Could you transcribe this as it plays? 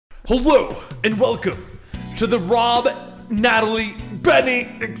Hello and welcome to the Rob, Natalie,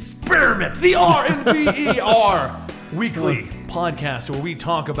 Benny Experiment, the RNBER weekly podcast where we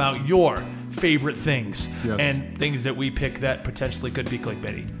talk about your favorite things and things that we pick that potentially could be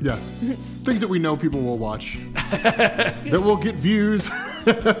clickbaity. Yeah, things that we know people will watch, that will get views.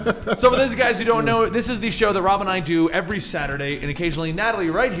 So for those guys who don't know, this is the show that Rob and I do every Saturday, and occasionally Natalie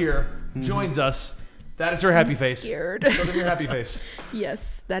right here joins us. That is her happy face. Scared. Show them your happy face.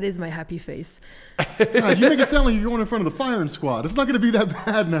 Yes, that is my happy face. God, you make it sound like you're going in front of the firing squad. It's not going to be that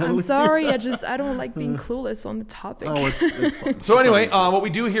bad, Natalie. I'm sorry, I don't like being clueless on the topic. Oh, it's fine. So anyway, what we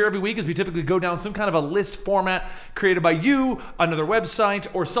do here every week is we typically go down some kind of a list format created by you, another website,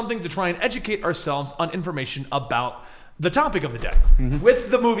 or something to try and educate ourselves on information about the topic of the day.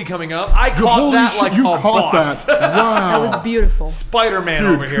 With the movie coming up, I caught that like you a caught boss. that. That Wow. was beautiful. Spider-Man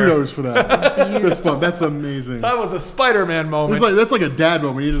Dude, over here. kudos for that. beautiful. That's fun. That's amazing. That was a Spider-Man moment. That's like a dad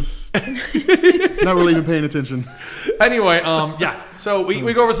moment. You just not really even paying attention. Anyway, yeah. So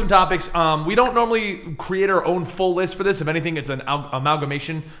we go over some topics. We don't normally create our own full list for this. If anything, it's an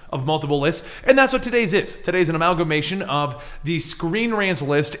amalgamation of multiple lists. And that's what today's is. Today's an amalgamation of the Screen Rants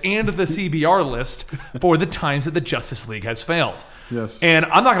list and the CBR list for the times that the Justice League has failed. Yes. And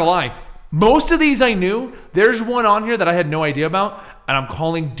I'm not going to lie. Most of these I knew. There's one on here that I had no idea about, and I'm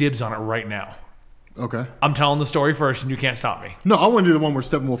calling dibs on it right now. Okay. I'm telling the story first, and you can't stop me. No, I want to do the one where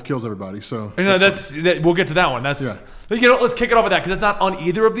Steppenwolf kills everybody. So No, we'll get to that one. That's you know. Let's kick it off with that because it's not on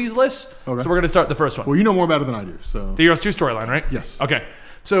either of these lists. Okay. So we're going to start the first one. well, you know more about it than I do. So The Heroes 2 storyline, right? Yes. Okay.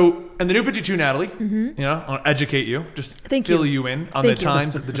 So in the New 52, Natalie, you know, I'll educate you, just Thank fill you. you in on Thank the you.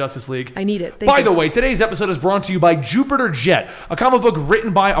 times of the Justice League. I need it. Thank By you. the way, today's episode is brought to you by Jupiter Jet, a comic book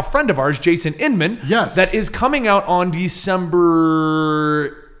written by a friend of ours, Jason Inman. Yes. That is coming out on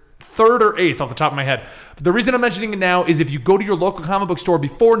December 3rd or 8th off the top of my head. But the reason I'm mentioning it now is if you go to your local comic book store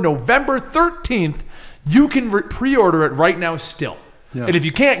before November 13th, you can pre-order it right now still. Yeah. And if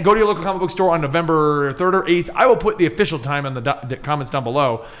you can't, go to your local comic book store on November 3rd or 8th. I will put the official time in the comments down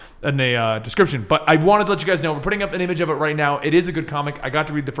below in the description. But I wanted to let you guys know, we're putting up an image of it right now. It is a good comic. I got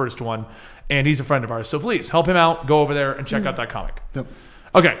to read the first one, and he's a friend of ours. So please, help him out. Go over there and check out that comic. Yep.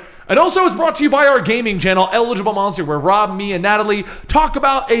 Okay. And also it's brought to you by our gaming channel, Eligible Monster, where Rob, me, and Natalie talk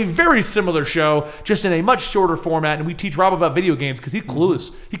about a very similar show, just in a much shorter format, and we teach Rob about video games because he's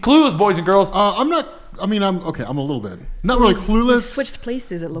clueless. He's clueless, boys and girls. I'm not. I mean, I'm okay. I'm a little bit not really We've clueless. switched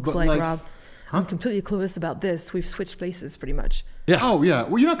places, it looks but, like, Rob. I'm completely clueless about this. We've switched places pretty much. Yeah. Oh yeah.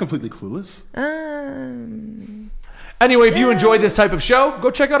 Well, you're not completely clueless. Anyway, if you enjoy this type of show, go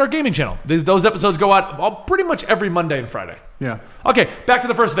check out our gaming channel. Those episodes go out pretty much every Monday and Friday. Yeah. Okay, back to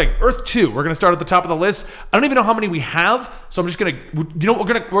the first thing. Earth 2. We're going to start at the top of the list. I don't even know how many we have, so I'm just going to, you know, we're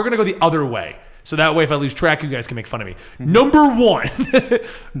going to go the other way. So that way, if I lose track, you guys can make fun of me. Number 1,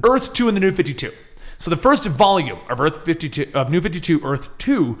 Earth 2 in the New 52. So the first volume of New 52, Earth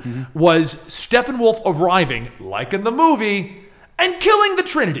 2, was Steppenwolf arriving, like in the movie, and killing the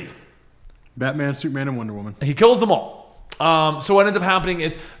Trinity. Batman, Superman, and Wonder Woman. He kills them all. So what ends up happening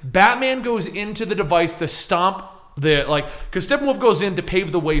is Batman goes into the device to stop because Steppenwolf goes in to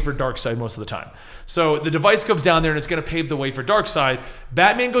pave the way for Darkseid most of the time. So the device comes down there and it's going to pave the way for Darkseid.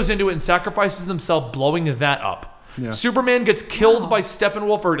 Batman goes into it and sacrifices himself, blowing that up. Yeah. Superman gets killed by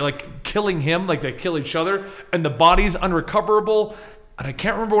Steppenwolf, or like killing him, like they kill each other, and the body's unrecoverable. And I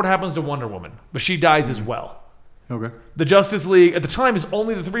can't remember what happens to Wonder Woman, but she dies as well. Okay. The Justice League at the time is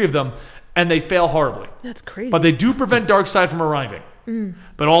only the 3 of them, and they fail horribly. That's crazy. But they do prevent Darkseid from arriving.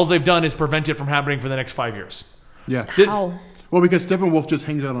 But all they've done is prevent it from happening for the next 5 years. Yeah. How? Well, because Steppenwolf just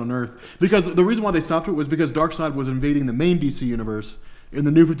hangs out on Earth. Because the reason why they stopped it was because Darkseid was invading the main DC universe in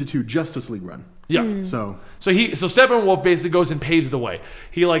the New 52 Justice League run. Yeah. So So Steppenwolf basically goes and paves the way.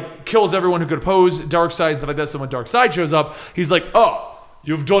 He like kills everyone who could oppose Darkseid and stuff like that. So when Darkseid shows up, he's like, "Oh,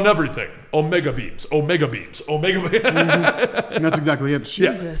 you've done everything. Omega beams, Omega beams, Omega beams." and that's exactly it.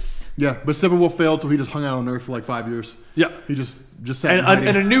 Jesus. Yeah, but Steppenwolf failed, so he just hung out on Earth for like 5 years. Yeah. He just sat in And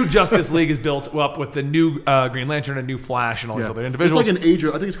a hiding. new Justice League is built up with the new Green Lantern, a new Flash, and all these other It's individuals. like an age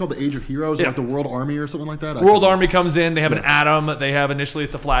of, I think it's called the Age of Heroes, Yeah. like the World Army or something like that. World Army comes in. They have an Yeah. Atom. They have initially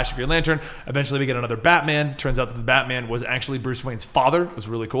it's a Flash and Green Lantern. Eventually we get another Batman. Turns out that the Batman was actually Bruce Wayne's father. It was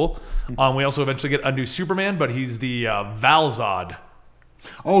really cool. We also eventually get a new Superman, but he's the Valzad.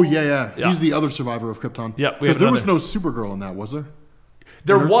 Oh, yeah. Yeah. He's the other survivor of Krypton. Yeah, we have Because there was another- no Supergirl in that, was there?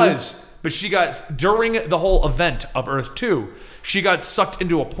 There Earth was, but she got during the whole event of Earth 2, she got sucked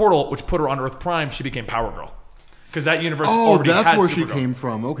into a portal, which put her on Earth Prime. She became Power Girl because that universe Oh, already that's had where she Supergirl. came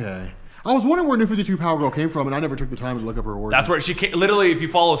from. Okay. I was wondering where New 52 Power Girl came from, and I never took the time to look up her origin. That's where she came. Literally, if you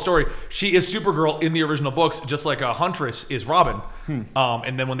follow the story, she is Supergirl in the original books, just like Huntress is Robin.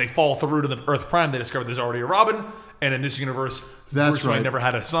 And then when they fall through to the Earth Prime, they discover there's already a Robin. And in this universe, That's Bruce Wayne right. never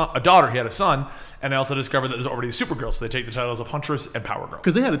had a daughter; he had a son. And they also discovered that there's already a Supergirl, so they take the titles of Huntress and Power Girl.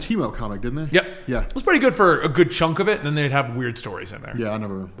 Because they had a team-up comic, didn't they? Yep. Yeah. It was pretty good for a good chunk of it, and then they'd have weird stories in there. Yeah, I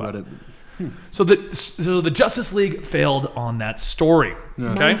never read it. So the Justice League failed on that story. Yeah.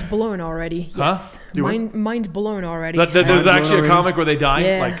 Okay. Mind blown already. Yes. Do what? Mind blown already. There's Mind actually blown a comic where they die,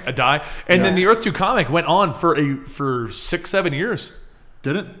 Yeah. like a die, and then Yeah. the Earth 2 comic went on for 6-7 years.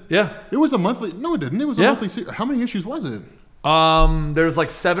 Did it? Yeah. It was a monthly. No, it didn't. It was a Yeah. monthly series. How many issues was it? There's like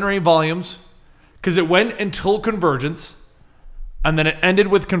 7 or 8 volumes, because it went until Convergence, and then it ended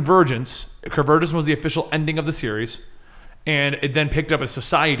with Convergence. Convergence was the official ending of the series, and it then picked up as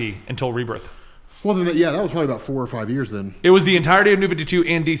Society until Rebirth. Well, then, yeah, that was probably about 4 or 5 years then. It was the entirety of New 52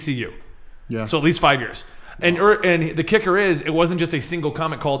 and DCU, Yeah. so at least 5 years. And the kicker is, it wasn't just a single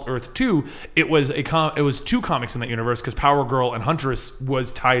comic called Earth 2. It was it was 2 comics in that universe, because Power Girl and Huntress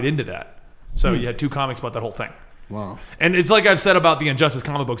was tied into that. So you had 2 comics about that whole thing. Wow. And it's like I've said about the Injustice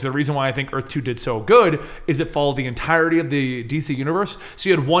comic books. The reason why I think Earth 2 did so good is it followed the entirety of the DC universe. So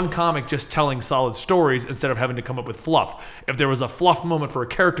you had one comic just telling solid stories instead of having to come up with fluff. If there was a fluff moment for a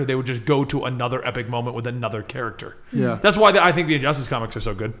character, they would just go to another epic moment with another character. Yeah. That's why I think the Injustice comics are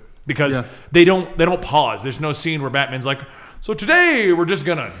so good, because Yeah. they don't pause. There's no scene where Batman's like, so today we're just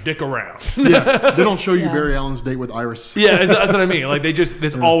gonna dick around. Yeah. They don't show you Yeah. Barry Allen's date with Iris. Yeah, that's what I mean. Like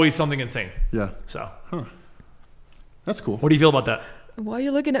there's always something insane. Yeah. So That's cool. what do you feel about that? Why are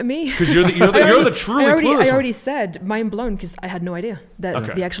you looking at me? Because you're the truly clueless I one. already said mind blown because I had no idea that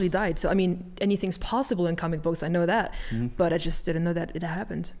Okay. they actually died. So I mean, anything's possible in comic books. I know that, Mm-hmm. but I just didn't know that it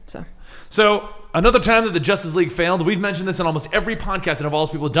happened. So, another time that the Justice League failed, we've mentioned this in almost every podcast that involves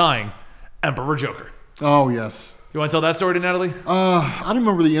people dying, Emperor Joker. Oh, yes. You want to tell that story to Natalie? I don't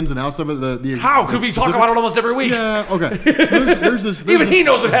remember the ins and outs of it. The How could we talk about it almost every week? Yeah, okay. So there's this. Even he this-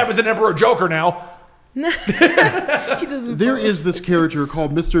 knows what happens in Emperor Joker now. He doesn't. There is this character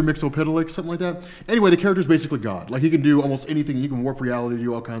called Mr. Mixopetalix, something like that. Anyway, the character is basically God. Like, he can do almost anything. He can warp reality,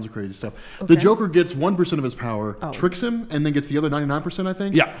 do all kinds of crazy stuff. The Okay. Joker gets 1% of his power, Oh. tricks him, and then gets the other 99%, I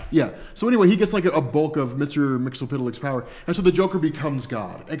think. Yeah. Yeah. So anyway, he gets like a bulk of Mr. Mixopetalix power. And so the Joker becomes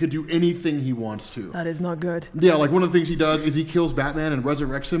God and can do anything he wants to. That is not good. Yeah, like one of the things he does is he kills Batman and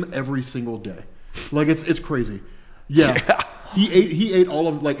resurrects him every single day. Like, it's crazy. Yeah. He ate all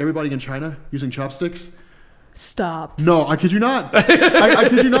of, like, everybody in China using chopsticks. Stop. No, I kid you not. I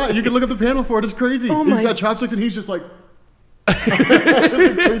kid you not. You can look up the panel for it. It's crazy. Oh He's my- got chopsticks and he's just like, it's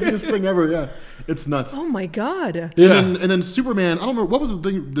the craziest thing ever. Yeah, it's nuts. Oh my god. And then Superman. I don't remember what was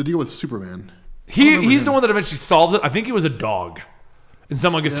the deal with Superman. He's the one that eventually solves it. I think he was a dog. And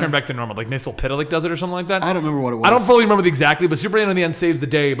someone gets turned back to normal. Like Mixopetalix does it or something like that. I don't remember what it was. I don't fully remember exactly, but Superman in the end saves the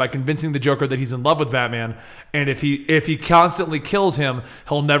day by convincing the Joker that he's in love with Batman, and if he constantly kills him,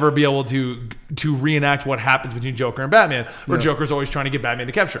 he'll never be able to reenact what happens between Joker and Batman, where Yeah. Joker's always trying to get Batman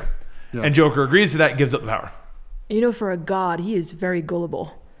to capture him. Yeah. And Joker agrees to that and gives up the power. You know, for a god, he is very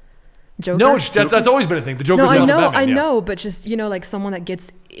gullible. Joker. No, that's always been a thing. The Joker's No, in I love know, with Batman. I yeah. know, but just like someone that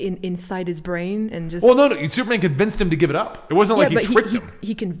gets inside his brain and just. Well, no, Superman convinced him to give it up. It wasn't like but he tricked him.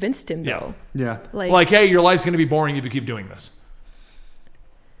 he convinced him Yeah. though. Yeah. Like, hey, your life's going to be boring if you keep doing this.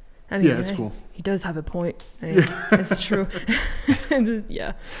 I mean, Yeah, it's cool. He does have a point. I mean, it's true.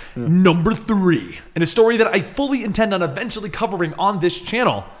 Yeah. Number 3, and a story that I fully intend on eventually covering on this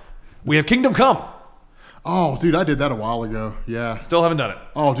channel, we have Kingdom Come. Oh, dude, I did that a while ago. Yeah. Still haven't done it.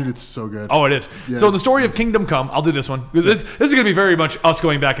 Oh, dude, it's so good. Oh, it is. Yeah, So the story of Kingdom Come, I'll do this one. This is going to be very much us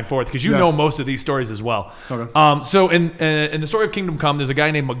going back and forth because you Yeah. know most of these stories as well. Okay. So in the story of Kingdom Come, there's a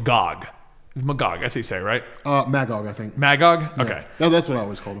guy named Magog. Magog, that's how you say, it, right? Magog, I think. Magog? Yeah. Okay. That's what I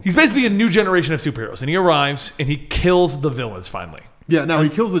always called him. He's basically a new generation of superheroes, and he arrives and he kills the villains finally. Yeah, now he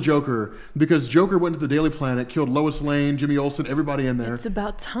kills the Joker because Joker went to the Daily Planet, killed Lois Lane, Jimmy Olsen, everybody in there. It's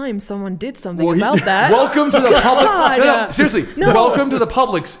about time someone did something Well, he- about that. Welcome to the public. God. No, seriously. No. Welcome to the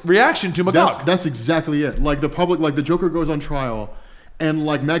public's reaction to Magog. That's exactly it. Like the public, like the Joker goes on trial, and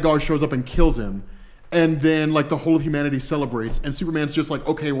like Magog shows up and kills him, and then like the whole of humanity celebrates, and Superman's just like,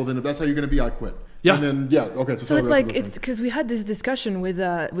 okay, well then if that's how you're gonna be, I quit. Yeah. And then okay. So it's like it's because we had this discussion with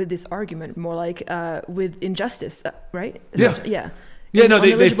this argument more like with Injustice, right? Yeah. Yeah. Yeah, And no, on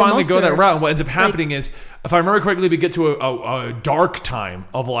they Illegible finally go that Monster, route. And what ends up happening is, if I remember correctly, we get to a dark time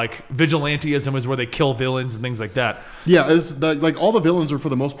of like vigilantism is where they kill villains and things like that. yeah, it's like all the villains are for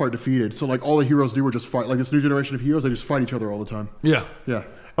the most part defeated. So like all the heroes do are just fight. Like this new generation of heroes, they just fight each other all the time. Yeah. Yeah.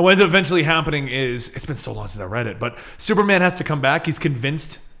 And what ends up eventually happening is, it's been so long since I read it, but Superman has to come back. He's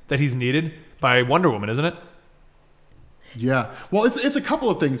convinced that he's needed by Wonder Woman, isn't it? Yeah. Well, it's a couple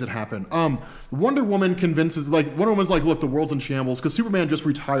of things that happen. Wonder Woman convinces, like, Wonder Woman's like, look, the world's in shambles because Superman just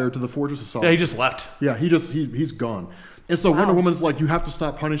retired to the Fortress of Solitude. Yeah, he just left. Yeah, he's gone. And so Wonder Woman's like, you have to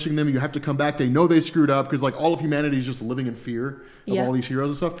stop punishing them. You have to come back. They know they screwed up because like all of humanity is just living in fear of all these heroes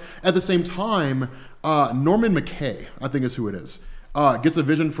and stuff. At the same time, Norman McKay, I think is who it is, gets a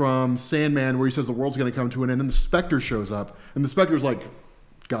vision from Sandman where he says the world's going to come to an end. And then the Spectre shows up, and the Spectre's like,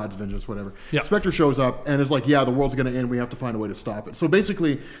 God's vengeance, whatever. Yeah. Spectre shows up and is like, yeah, the world's going to end. We have to find a way to stop it. So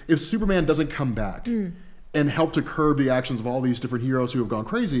basically, if Superman doesn't come back and help to curb the actions of all these different heroes who have gone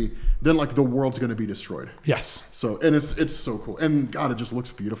crazy, then like the world's going to be destroyed. Yes. So, and it's so cool. And God, it just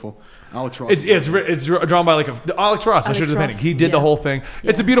looks beautiful. Alex Ross. It's drawn by Alex Ross. I should have been. He did the whole thing.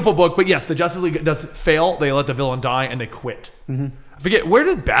 It's a beautiful book, but yes, the Justice League does fail. They let the villain die and they quit. I forget, where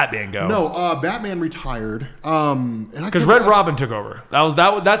did Batman go? No, Batman retired. Because Red Robin took over.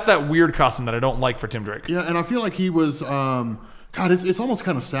 That's that weird costume that I don't like for Tim Drake. Yeah, and I feel like he was. God, it's almost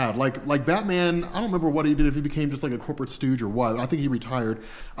kind of sad. Like Batman, I don't remember what he did, if he became just like a corporate stooge or what. I think he retired.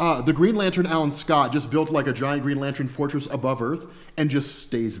 The Green Lantern, Alan Scott, just built like a giant Green Lantern fortress above Earth and just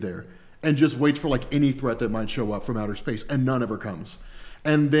stays there and just waits for like any threat that might show up from outer space, and none ever comes.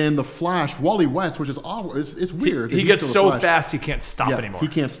 And then the Flash, Wally West, which is odd, it's weird. He gets so fast he can't stop anymore. He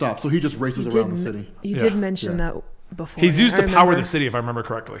can't stop, so he just races around the city. You did mention that before. He's used to power the city, if I remember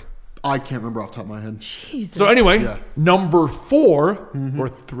correctly. I can't remember off the top of my head. Jesus. So anyway, number 4 or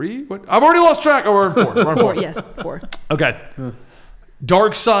 3. What? I've already lost track. Oh, we're on 4. We're on 4. Yes, 4. Okay.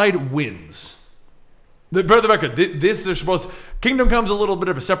 Darkseid wins. For the record, this is supposed. Kingdom Come's a little bit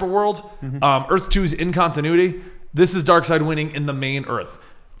of a separate world. Earth 2's in continuity. This is Darkseid winning in the main Earth.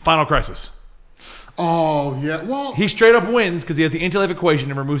 Final Crisis. Oh, yeah. Well, he straight up wins because he has the anti-life equation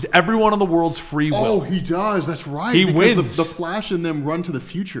and removes everyone on the world's free will. Oh, he does. That's right. He because wins. The Flash and them run to the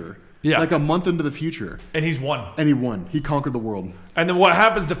future. Yeah. Like a month into the future. And he's won. And he won. He conquered the world. And then what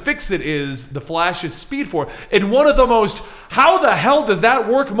happens to fix it is the Flash's Speed Force. In one of the most, how the hell does that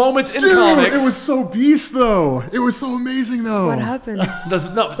work moments in comics. It was so beast, though. It was so amazing, though. What happened? I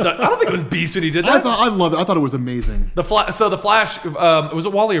don't think it was Beast when he did that. I loved it. I thought it was amazing. So the Flash, was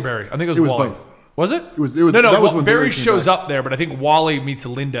it Wally or Barry? I think it was Wally. Both. Was it? It was. No, that was when Barry came shows back. up there, but I think Wally meets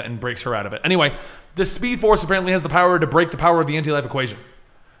Linda and breaks her out of it. Anyway, the Speed Force apparently has the power to break the power of the anti-life equation.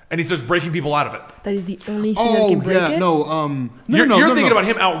 And he starts breaking people out of it. That is the only thing that can break it? You're thinking about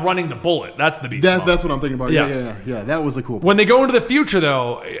him outrunning the bullet. That's the beast. That's what I'm thinking about. Yeah. That was a cool. When they go into the future,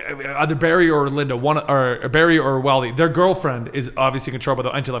 though, either Barry or Linda, or Barry or Wally, their girlfriend is obviously controlled by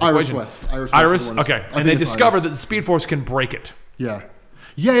the anti-life equation. Iris. Okay, and they discover that the Speed Force can break it. Yeah.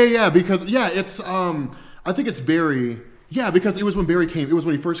 Because it's I think it's Barry. Yeah, because it was when Barry came. It was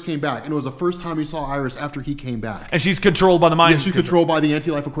when he first came back, and it was the first time he saw Iris after he came back. And she's controlled by the mind. Yeah, she's controlled by the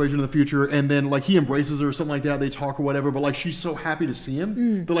anti-life equation in the future, and then like he embraces her or something like that. They talk or whatever, but like she's so happy to see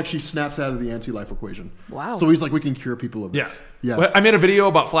him that like she snaps out of the anti-life equation. Wow. So he's like, we can cure people of this. Yeah. Well, I made a video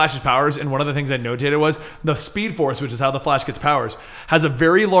about Flash's powers, and one of the things I notated was the Speed Force, which is how the Flash gets powers, has a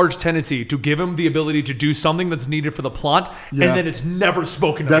very large tendency to give him the ability to do something that's needed for the plot, and then it's never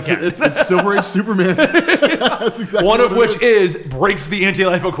spoken of again. It's Silver Age Superman. That's exactly one of which is breaks the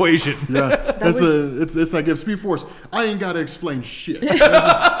anti-life equation. Yeah, it's like if Speed Force, I ain't got to explain shit.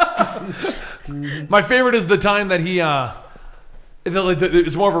 My favorite is the time that he.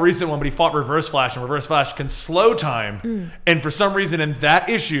 It's more of a recent one, but he fought Reverse Flash, and Reverse Flash can slow time, and for some reason in that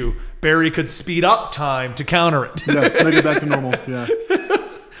issue, Barry could speed up time to counter it. Yeah, make it back to normal. Yeah.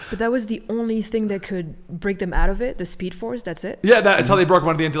 But that was the only thing that could break them out of it, the Speed Force, that's it? Yeah, that's how they broke him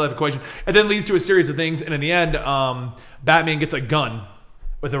out of the anti-life equation. It then leads to a series of things, and in the end, Batman gets a gun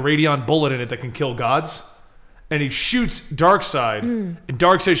with a radion bullet in it that can kill gods, and he shoots Darkseid, and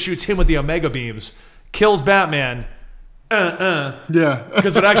Darkseid shoots him with the Omega beams, kills Batman. Yeah.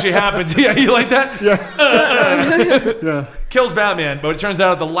 Because what actually happens, yeah, you like that? Yeah. Yeah. Kills Batman, but it turns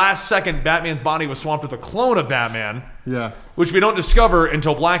out at the last second, Batman's body was swamped with a clone of Batman. Yeah. Which we don't discover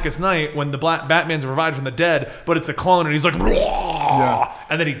until Blackest Night when the Batman's revived from the dead, but it's a clone, and he's like, yeah.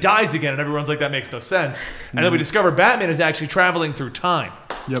 And then he dies again, and everyone's like, that makes no sense. And then we discover Batman is actually traveling through time.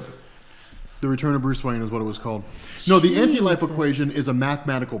 Yep. The Return of Bruce Wayne is what it was called. No, the anti-life equation is a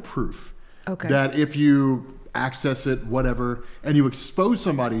mathematical proof. Okay. That if you access it, whatever, and you expose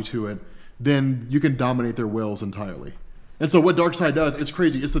somebody to it, then you can dominate their wills entirely. And so what Darkseid does, it's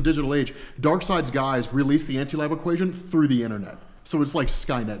crazy, it's the digital age. Darkseid's guys release the anti-life equation through the internet. So it's like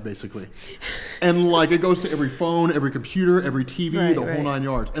Skynet, basically. And like it goes to every phone, every computer, every TV, the whole 9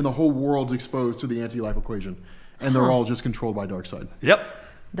 yards. And the whole world's exposed to the anti-life equation. And they're all just controlled by Darkseid. Yep.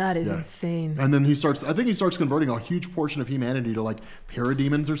 That is Yeah. insane. And then I think he starts converting a huge portion of humanity to like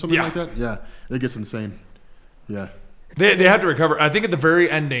parademons or something Yeah. like that. Yeah, it gets insane. Yeah. They have to recover. I think at the very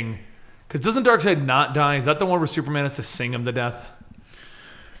ending, because doesn't Darkseid not die? Is that the one where Superman has to sing him to death?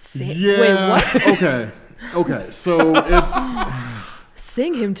 Yeah. Wait, what? Okay. So it's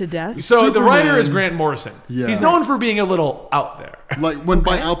Sing him to death? So the writer Superman- is Grant Morrison. Yeah. He's known for being a little out there. like when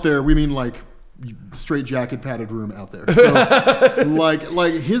by Okay. out there we mean like straight jacket padded room out there. So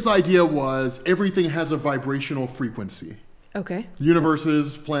like his idea was everything has a vibrational frequency. Okay.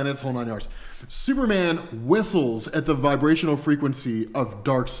 Universes, planets, whole 9 yards. Superman whistles at the vibrational frequency of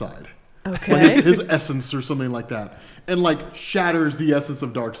Darkseid. Okay. Like his essence or something like that. And like shatters the essence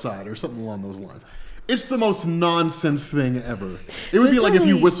of Darkseid or something along those lines. It's the most nonsense thing ever. It would it's be like not if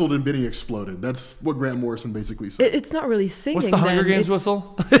you really- whistled and Benny exploded. That's what Grant Morrison basically said. It's not really singing. What's the Hunger then. Games It's-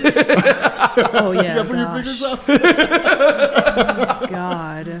 whistle? Oh yeah. Yeah, put your gosh. fingers up.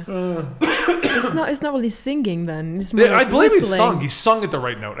 God. It's not really singing then. It's more I like believe he whistling. sung. He sung at the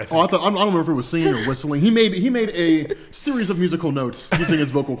right note, I think. Oh, I don't remember if it was singing or whistling. He made a series of musical notes using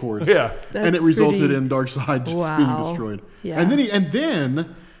his vocal cords. Yeah. and it That's resulted pretty- in Darkseid just Wow. being destroyed. Yeah. And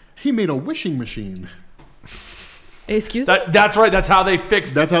then he made a wishing machine. Excuse me? That's right. That's how they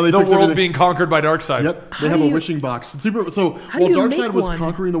fixed That's how they the fixed world everything. being conquered by Darkseid. Yep, they How have do a you- wishing box. So How while do you Darkseid make was one?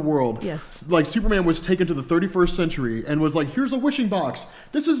 conquering the world, Yes. like Superman was taken to the 31st century and was like, "Here's a wishing box.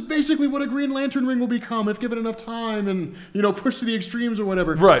 This is basically what a Green Lantern ring will become if given enough time and pushed to the extremes or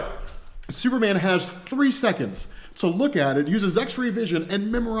whatever." Right. Superman has 3 seconds to look at it, uses X-ray vision, and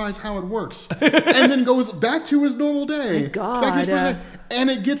memorize how it works, and then goes back to his normal day. God. Back to his normal day, and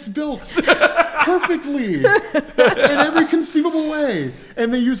it gets built perfectly in every conceivable way.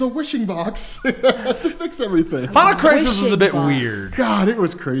 And they use a wishing box to fix everything. Final Crisis was a Wishing bit box. weird. God, it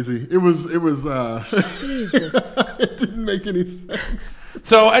was crazy. It was. Jesus. It didn't make any sense.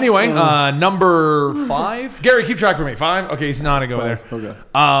 So anyway, number 5. Gary, keep track for me. 5? Okay, he's not going to go there.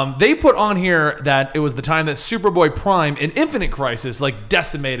 Okay. They put on here that it was the time that Superboy Prime in Infinite Crisis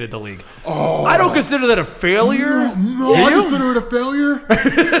decimated the League. Oh. I don't consider that a failure. No, I You? consider it a failure.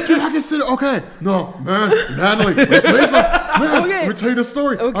 Dude, I consider okay. No, man, Natalie, let me tell you something. Man, Okay. let me tell you the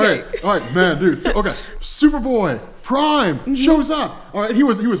story. Okay. All right, man, dude. So, okay, Superboy Prime shows up. All right, he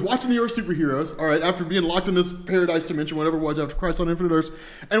was watching the Earth superheroes. All right, after being locked in this paradise dimension, whatever it was, after Crisis on Infinite Earths,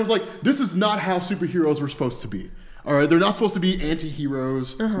 and was like, this is not how superheroes were supposed to be. All right, they're not supposed to be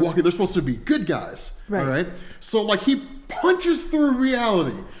anti-heroes walking. They're supposed to be good guys. Right. All right, so like he punches through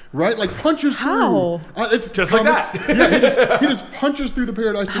reality. Right, like punches How? through. It's Just like comics. that. Yeah, he just punches through the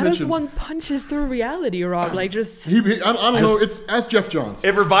paradise How dimension. does one punches through reality, Rob? Like just I don't know. It's ask Jeff Johns.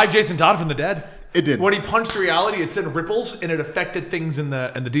 It revived Jason Todd from the dead. It did. When he punched reality, it sent ripples and it affected things in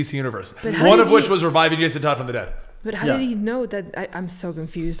the DC universe. But how One did of which he- was reviving Jason Todd from the dead. But how Yeah. did he know that? I'm so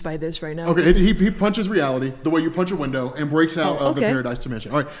confused by this right now. Okay, he punches reality the way you punch a window and breaks out of the okay. paradise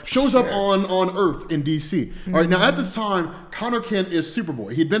dimension. All right, shows up on Earth in DC. All right, now at this time, Connor Kent is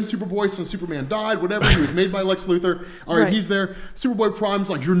Superboy. He'd been Superboy since Superman died, whatever. He was made by Lex Luthor. All right, Right. he's there. Superboy Prime's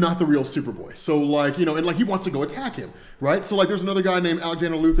like, you're not the real Superboy. So like, and like he wants to go attack him, right? So like, there's another guy named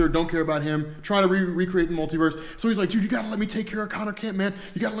Alexander Luthor. Don't care about him. Trying to recreate the multiverse. So he's like, dude, you gotta let me take care of Connor Kent, man.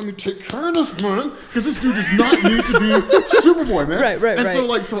 You gotta let me take care of this man, because this dude does not need to be Superboy, man. Right, And so right.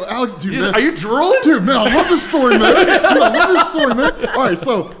 like, so Alex, dude, man, Are you drooling? dude, man, I love this story, man. Dude, I love this story, man. All right,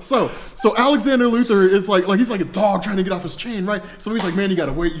 so Alexander Luthor is like he's like a dog trying to get off his chain, right? So he's like, man, you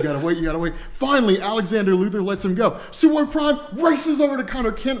gotta wait. Finally, Alexander Luthor lets him go. Superboy Prime races over to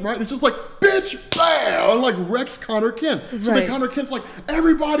Connor Kent, right? It's just like, bitch, bam, and like wrecks Connor Kent. So then Right. Connor Kent's like,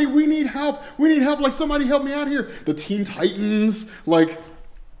 everybody, we need help. Like somebody help me out here. The Teen Titans, like.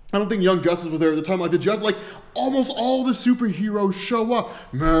 I don't think Young Justice was there at the time. Like the Justice, like almost all the superheroes show up.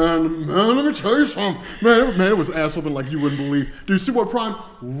 Man, let me tell you something. Man, it was ass whooping like you wouldn't believe. Dude, Superboy Prime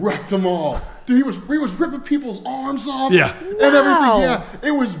wrecked them all. Dude, he was ripping people's arms off. Yeah. And everything. Wow. Yeah,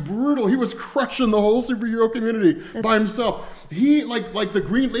 it was brutal. He was crushing the whole superhero community by himself. He like the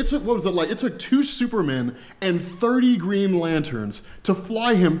Green. It took It took 2 Supermen and 30 Green Lanterns to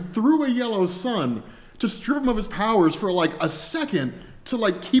fly him through a yellow sun to strip him of his powers for like a second. To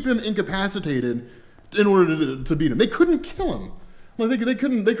like keep him incapacitated in order to beat him. They couldn't kill him. Like they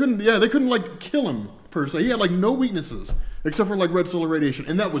couldn't like kill him per se. He had like no weaknesses except for like red solar radiation,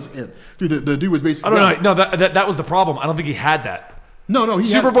 and that was it. Dude, the dude was I basically. don't know. No, that was the problem. I don't think he had that. No,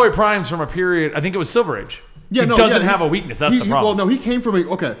 he had- Superboy Prime's from a period, I think it was Silver Age. Yeah, he no, doesn't yeah, have a weakness. That's the problem. Well, no, he came from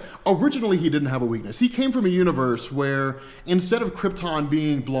originally he didn't have a weakness. He came from a universe where instead of Krypton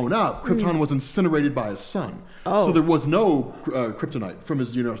being blown up, Krypton was incinerated by his sun. Oh. So there was no kryptonite from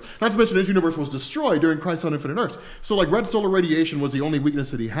his universe. Not to mention his universe was destroyed during Crisis on Infinite Earths. So like red solar radiation was the only weakness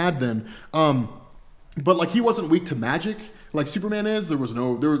that he had then. But like he wasn't weak to magic like Superman is.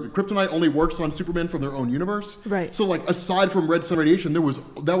 Kryptonite only works on Superman from their own universe. Right. So like aside from red sun radiation, that was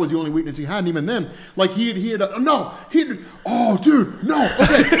the only weakness he had. And even then, like oh dude, no.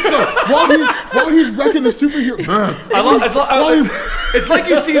 Okay. So while he's wrecking the superhero, man, it's like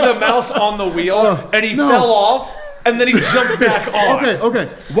you see the mouse on the wheel and he no. fell off. And then he jumped back on. Okay.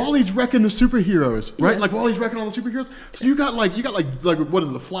 While he's wrecking the superheroes, right? Yes. Like while he's wrecking all the superheroes, so you got like what is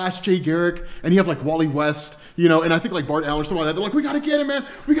it, the Flash, Jay Garrick, and you have like Wally West, and I think like Bart Allen or something like that. They're like, we gotta get him, man.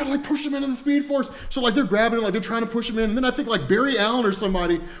 We gotta like push him into the Speed Force. So like they're grabbing him, like they're trying to push him in, and then I think like Barry Allen or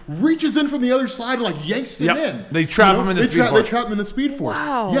somebody reaches in from the other side and like yanks him in. They trap him in the Speed Force. They trap him in the Speed Force.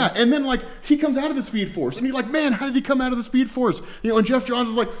 Wow. Yeah, and then like he comes out of the Speed Force, and you're like, man, how did he come out of the Speed Force? And Jeff Johns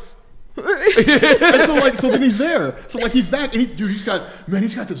is like. And so then he's there. So like he's back, and he's got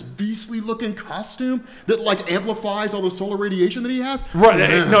this beastly looking costume that like amplifies all the solar radiation that he has. Right.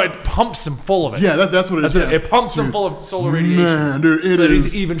 It pumps him full of it. Yeah, that's what it is. It pumps him full of solar radiation. Man, dude, so that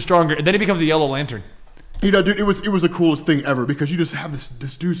he's even stronger. And then he becomes a Yellow Lantern. Dude, it was the coolest thing ever because you just have this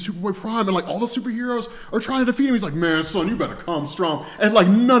dude, Superboy Prime, and like all the superheroes are trying to defeat him. He's like, man, son, you better come strong. And like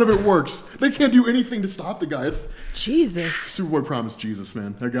none of it works. They can't do anything to stop the guy. It's Jesus. Superboy Prime is Jesus,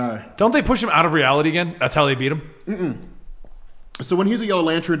 man. That guy. Don't they push him out of reality again? That's how they beat him? So when he's a Yellow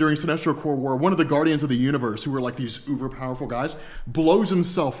Lantern during Sinestro Corps War, one of the Guardians of the Universe, who were like these uber powerful guys, blows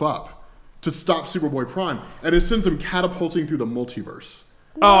himself up to stop Superboy Prime, and it sends him catapulting through the multiverse.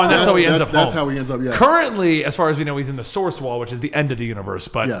 Oh, and that's how he ends up. That's how he ends up. Yeah. Currently, as far as we know, he's in the Source Wall, which is the end of the universe.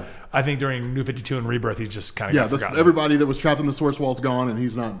 But Yeah. I think during New 52 and Rebirth, he's just kind of forgotten. Everybody that was trapped in the Source Wall is gone, and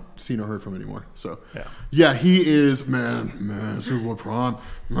he's not seen or heard from anymore. So Yeah. he is man, Superboy Prime.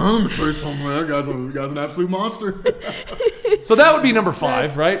 Man, let me tell you something. That guy's an absolute monster. So that would be number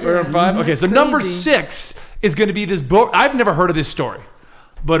 5, right? We're on 5. Okay, so number 6 is going to be this book. I've never heard of this story,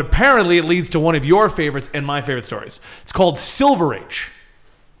 but apparently it leads to one of your favorites and my favorite stories. It's called Silver Age.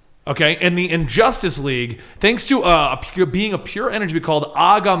 Okay, and the Injustice League, thanks to being a pure energy called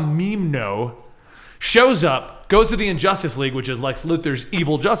Agamemno, shows up, goes to the Injustice League, which is Lex Luthor's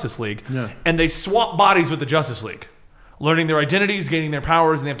evil Justice League, and they swap bodies with the Justice League, learning their identities, gaining their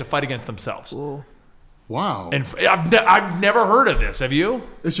powers, and they have to fight against themselves. Ooh. Wow. And I've never heard of this. Have you?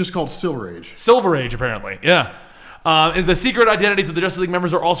 It's just called Silver Age. Silver Age, apparently. Yeah. The secret identities of the Justice League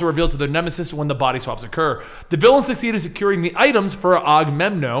members are also revealed to their nemesis when the body swaps occur. The villains succeed in securing the items for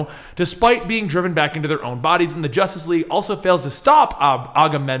Agamemno, despite being driven back into their own bodies, and the Justice League also fails to stop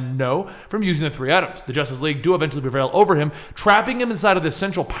Agamemno from using the 3 items. The Justice League do eventually prevail over him, trapping him inside of the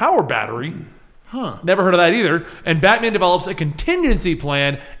central power battery. Never heard of that either. And Batman develops a contingency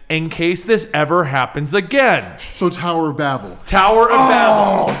plan in case this ever happens again. So Tower of Babel. Tower of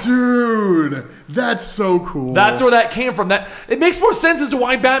Babel. Oh, dude. That's so cool. That's where that came from. It makes more sense as to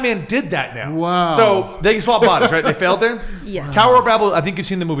why Batman did that now. Wow. So they swap bodies, right? They failed there? Yes. Tower of Babel, I think you've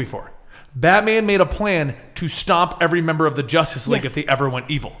seen the movie for. Batman made a plan to stop every member of the Justice League if they ever went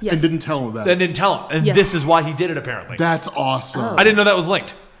evil. Yes. And didn't tell him about Then it. didn't tell him. And this is why he did it, apparently. That's awesome. I didn't know that was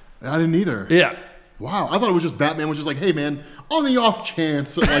linked. I didn't either. Yeah. Wow. I thought it was just Batman was just like, hey, man, on the off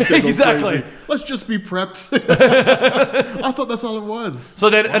chance that like, they go Exactly. crazy, let's just be prepped. I thought that's all it was.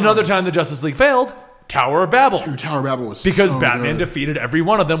 So then another time the Justice League failed, Tower of Babel. Dude, Tower of Babel was Because so Batman good. defeated every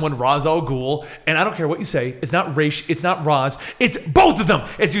one of them when Ra's al Ghul, and I don't care what you say, it's not Raish, it's not Ra's, it's both of them.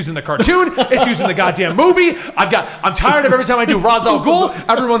 It's used in the cartoon, it's used in the goddamn movie. I'm tired of every time I do Ra's al Ghul,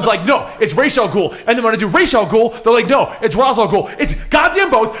 everyone's like, no, it's Raish al Ghul. And then when I do Raish al Ghul, they're like, no, it's Ra's al Ghul. It's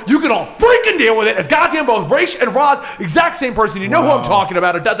goddamn both. You can all freaking deal with it. It's goddamn both. Raish and Ra's, exact same person. You know who I'm talking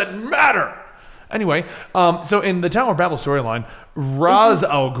about. It doesn't matter. Anyway, so in the Tower of Babel storyline, Ra's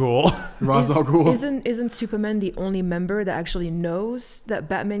al Ghul. Ra's al Ghul. Isn't Superman the only member that actually knows that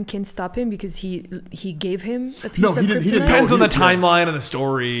Batman can stop him because he gave him a piece No, of he didn't- he didn't kryptonite? Depends on the Yeah. timeline of the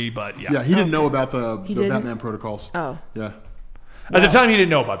story, but yeah. Yeah, he didn't know about the didn't? Batman protocols. Oh. Yeah. At the time, he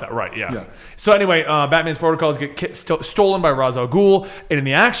didn't know about that, right? Yeah. Yeah. So anyway, Batman's protocols get stolen by Ra's al Ghul, and in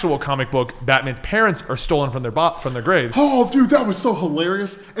the actual comic book, Batman's parents are stolen from their graves. Oh, dude, that was so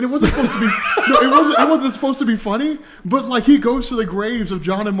hilarious, and it wasn't supposed to be. No, it wasn't supposed to be funny. But like, he goes to the graves of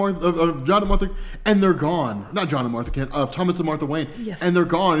John and Martha, and they're gone. Not John and Martha Kent, of Thomas and Martha Wayne, Yes. and they're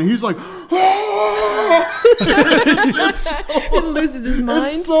gone. And he's like, "Ah!" He loses his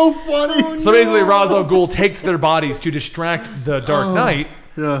mind. It's so funny. So basically, Ra's al Ghul takes their bodies to distract the Dark Knight,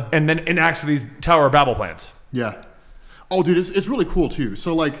 yeah. and then enacts these Tower of Babel plans. Yeah. Oh, dude, it's really cool too.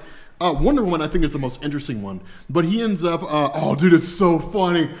 So like, Wonder Woman I think is the most interesting one, but he ends up. Oh, dude, it's so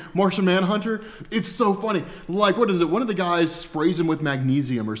funny. Martian Manhunter, it's so funny. Like, what is it? One of the guys sprays him with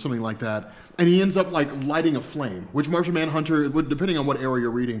magnesium or something like that, and he ends up like lighting a flame. Which Martian Manhunter, depending on what area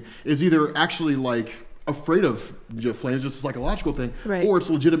you're reading, is either actually like afraid of flames, just a psychological thing, right, or it's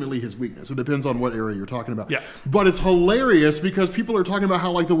legitimately his weakness. It depends on what area you're talking about. Yeah. But it's hilarious because people are talking about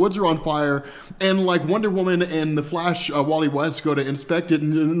how like the woods are on fire, and like Wonder Woman and the Flash, Wally West go to inspect it,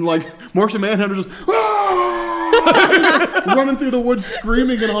 and like Martian Manhunter just running through the woods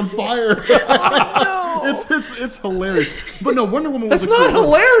screaming and on fire. It's hilarious. But no, Wonder Woman was That's not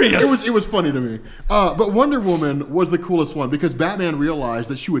hilarious. It was funny to me. But Wonder Woman was the coolest one because Batman realized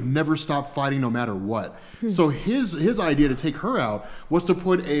that she would never stop fighting no matter what. So his idea to take her out was to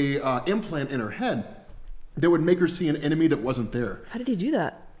put a implant in her head that would make her see an enemy that wasn't there. How did he do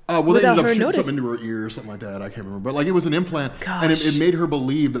that? Well, they Without ended up her shooting notice? something into her ear or something like that. I can't remember. But like it was an implant, Gosh. and it made her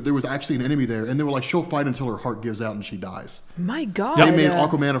believe that there was actually an enemy there. And they were like, she'll fight until her heart gives out and she dies. My God. They made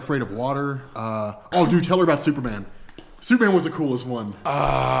Aquaman afraid of water. Oh, dude, tell her about Superman. Superman was the coolest one.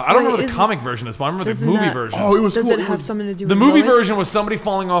 I don't remember the Is- comic version of this, but I remember the doesn't movie that- version. Oh, it was Does cool. it have something to do with The movie Lois? version was somebody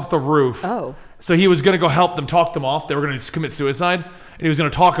falling off the roof. Oh. So he was going to go help them, talk them off. They were going to commit suicide, and he was going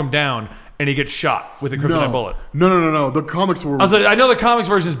to talk them down, and he gets shot with a kryptonite bullet. No. The comics were. I was like, I know the comics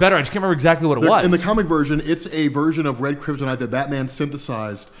version is better. I just can't remember exactly what it was. In the comic version, it's a version of red kryptonite that Batman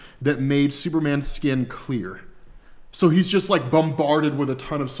synthesized that made Superman's skin clear. So he's just like bombarded with a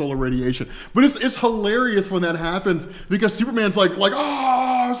ton of solar radiation. But it's hilarious when that happens because Superman's like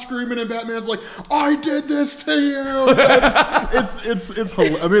screaming, and Batman's like, I did this to you. It's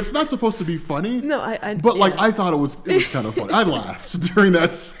hilarious. I mean, it's not supposed to be funny. No, I But like, I thought it was kind of funny. I laughed during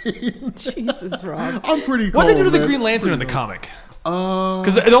that scene. Jesus, Rob. I'm pretty cold. what did they do to the man. Green Lantern in the Pretty comic? cold.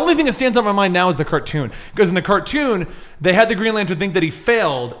 Because the only thing that stands out in my mind now is the cartoon. Because in the cartoon, they had the Green Lantern think that he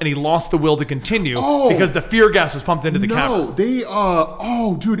failed and he lost the will to continue because the fear gas was pumped into the camera. No, they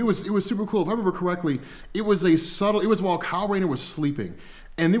dude, it was super cool. If I remember correctly, it was while Kyle Rayner was sleeping.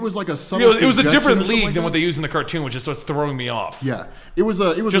 And it was like a subtle It was a suggestion different or something league like than that. what they used in the cartoon, which is what's throwing me off. Yeah, it was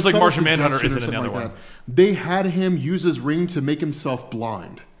just Just a like subtle Martian Manhunter suggestion or isn't in the something other like that. They had him use his ring to make himself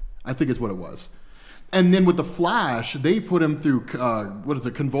blind. I think is what it was. And then with the Flash, they put him through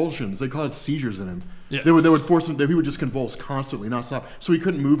convulsions. They call it seizures in him. Yeah. They would force him. He would just convulse constantly, not stop. So he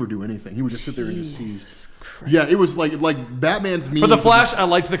couldn't move or do anything. He would just sit there and just seize. Jesus Christ. Yeah, it was like Batman's meme. For the Flash, I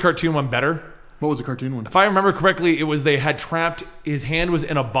liked the cartoon one better. What was the cartoon one? If I remember correctly, it was they had trapped his hand was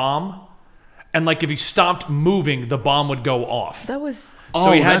in a bomb, and like if he stopped moving, the bomb would go off. That was.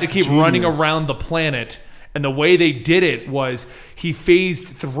 So he had to that's keep running genius. around the planet. And the way they did it was he phased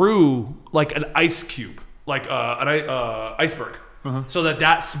through like an ice cube, like an iceberg. So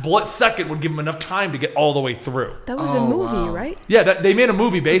that split second would give him enough time to get all the way through. That was a movie, wow. right? Yeah, they made a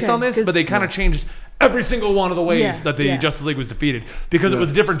movie based Okay, on this, 'cause- but they kind of changed every single one of the ways Yeah, that the yeah. Justice League was defeated because it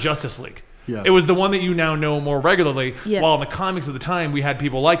was a different Justice League. Yeah. It was the one that you now know more regularly. Yeah. While in the comics of the time, we had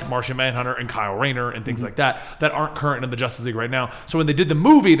people like Martian Manhunter and Kyle Rayner and things like that aren't current in the Justice League right now. So when they did the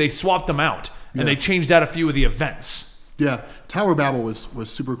movie, they swapped them out and they changed out a few of the events. Yeah, Tower Babel was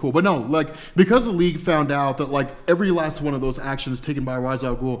super cool. But no, like, because the League found out that, like, every last one of those actions taken by Ra's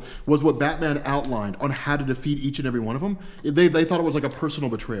al Ghul was what Batman outlined on how to defeat each and every one of them, they thought it was like a personal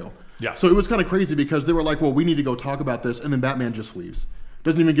betrayal. Yeah. So it was kind of crazy because they were like, well, we need to go talk about this, and then Batman just leaves.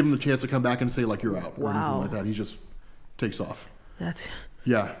 Doesn't even give him the chance to come back and say, like, you're out or anything Wow. like that. He just takes off. That's.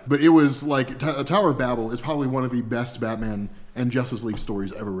 Yeah, but it was like Tower of Babel is probably one of the best Batman and Justice League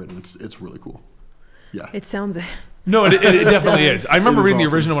stories ever written. It's really cool. Yeah. It sounds. No, it definitely does. is. I remember It is reading the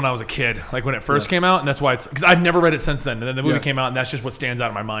awesome. original when I was a kid, like when it first came out, and that's why it's because I've never read it since then. And then the movie Yeah. came out, and that's just what stands out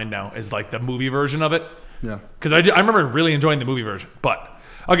in my mind now is like the movie version of it. Yeah. Because I remember really enjoying the movie version. But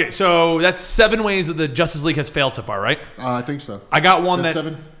okay, so that's 7 ways that the Justice League has failed so far, right? I think so. I got one That's that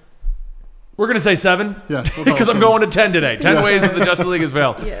 7? we're gonna say 7. Yeah, we'll call it Because I'm 7. going to 10 today. 10 Yeah. ways that the Justice League has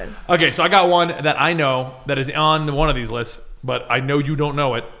failed. Yeah. Okay, so I got one that I know that is on one of these lists, but I know you don't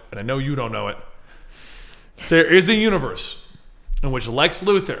know it, and I know you don't know it. There is a universe in which Lex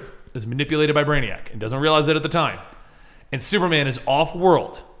Luthor is manipulated by Brainiac and doesn't realize it at the time. And Superman is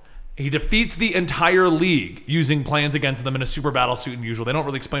off-world. He defeats the entire League using plans against them in a super battle suit and usual. They don't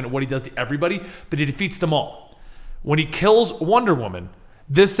really explain what he does to everybody, but he defeats them all. When he kills Wonder Woman,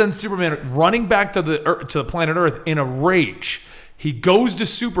 this sends Superman running back to the planet Earth in a rage. He goes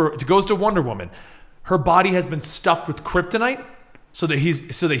to Wonder Woman. Her body has been stuffed with kryptonite so that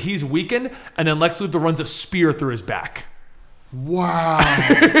he's weakened, and then Lex Luthor runs a spear through his back. Wow.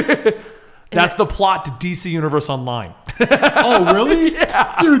 That's the plot to DC Universe Online. Oh, really?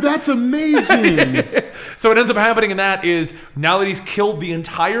 Yeah. Dude, that's amazing. So what ends up happening in that is now that he's killed the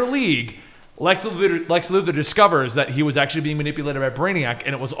entire league, Lex Luthor discovers that he was actually being manipulated by Brainiac,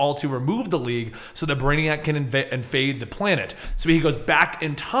 and it was all to remove the league so that Brainiac can invade the planet. So he goes back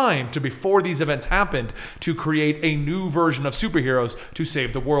in time to before these events happened to create a new version of superheroes to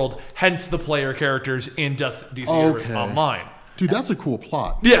save the world, hence the player characters in DC Universe Online. Dude, that's a cool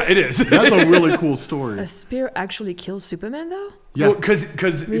plot. Yeah, it is. That's a really cool story. A spear actually kills Superman, though? Yeah. Because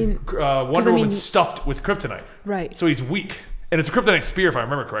Wonder Woman's stuffed with kryptonite. Right. So he's weak. And it's a kryptonite spear, if I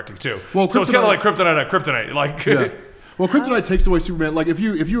remember correctly, too. Well, so it's kind of like kryptonite on kryptonite. Like, yeah. Well, kryptonite takes away Superman. Like, if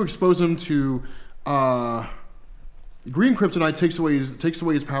you expose him to green kryptonite, takes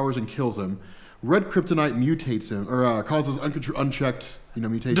away his powers and kills him. Red kryptonite mutates him or causes unchecked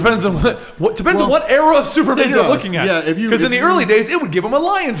mutation. Depends on what era of Superman you're looking at. Yeah, because in the early days it would give him a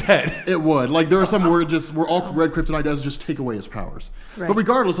lion's head. It would. Like there are some where all red kryptonite does is just take away his powers. Right. But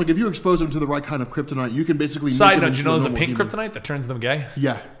regardless, like if you expose him to the right kind of kryptonite, you can basically. Side note, you know there's a pink kryptonite that turns them gay?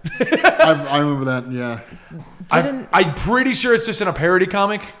 Yeah, I remember that. Yeah, I'm pretty sure it's just in a parody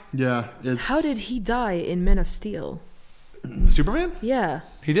comic. Yeah. How did he die in Men of Steel? Superman? Yeah.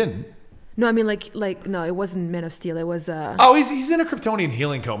 He didn't. No, I mean like no, it wasn't Men of Steel. It was Oh, he's in a Kryptonian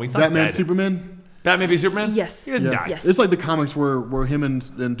healing coma. He's not Batman, dead. Superman. Batman v Superman. Yes. He didn't die. Yes. It's like the comics where him and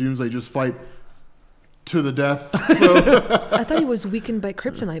Doomsday just fight to the death. So I thought he was weakened by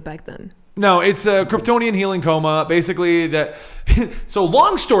kryptonite back then. No, it's a Kryptonian healing coma. Basically, that. So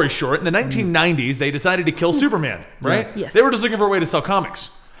long story short, in the 1990s, they decided to kill Superman. Right? Yeah. Yes. They were just looking for a way to sell comics.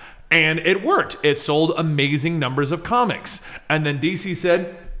 And it worked. It sold amazing numbers of comics. And then DC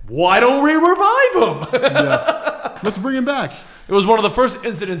said, why don't we revive him? yeah. Let's bring him back. It was one of the first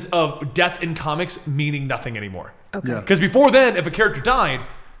incidents of death in comics meaning nothing anymore. Okay. Yeah. Because before then, if a character died,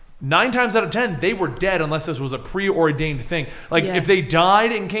 9 times out of 10, they were dead unless this was a preordained thing. Like, Yeah. if they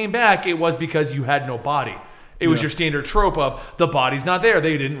died and came back, it was because you had no body. It was Yeah. your standard trope of the body's not there.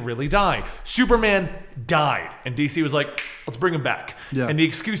 They didn't really die. Superman died. And DC was like, let's bring him back. Yeah. And the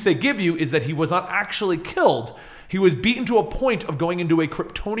excuse they give you is that he was not actually killed. He was beaten to a point of going into a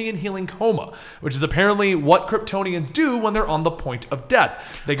Kryptonian healing coma, which is apparently what Kryptonians do when they're on the point of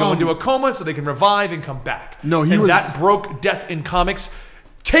death. They go into a coma so they can revive and come back. No, and that broke death in comics.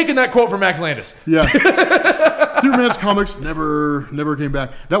 Taking that quote from Max Landis. Yeah. Superman's comics never came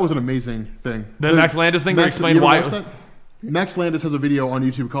back. That was an amazing thing. The Max Landis thing, where he explained you ever why. watch that? Max Landis has a video on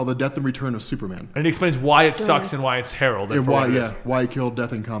YouTube called "The Death and Return of Superman." And he explains why it sucks and why it's heralded. And for why, what it is. why he killed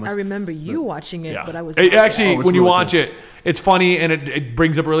Death in comics. I remember you watching it, Yeah. but I was Actually, it's when you really watch cool. it, it's funny and it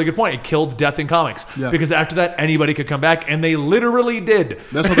brings up a really good point. It killed death in comics. Yeah. Because after that, anybody could come back, and they literally did.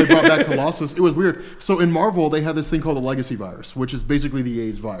 That's how they brought back Colossus. It was weird. So in Marvel, they had this thing called the Legacy Virus, which is basically the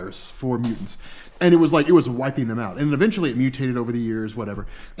AIDS virus for mutants. And it was wiping them out. And eventually it mutated over the years, whatever.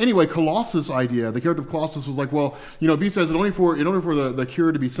 Anyway, Colossus' idea, the character of Colossus was like, well, B says in order for the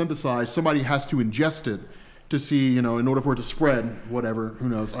cure to be synthesized, somebody has to ingest it to see, in order for it to spread, whatever, who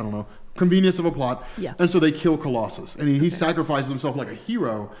knows, I don't know. Convenience of a plot. Yeah. And so they kill Colossus. And he sacrifices himself like a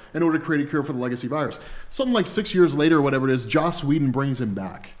hero in order to create a cure for the Legacy Virus. Something like 6 years later or whatever it is, Joss Whedon brings him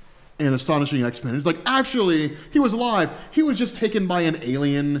back in Astonishing X-Men. It's like, actually, he was alive. He was just taken by an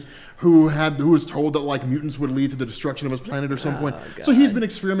alien who was told that like mutants would lead to the destruction of his planet at some point. So he's been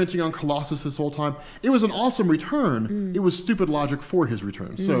experimenting on Colossus this whole time. It was an awesome return. It was stupid logic for his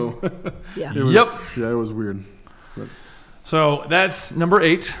return. So Yeah. it was, Yep. Yeah, it was weird. But, So that's number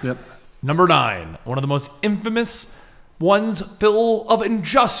 8. yep. Number 9, one of the most infamous ones, full of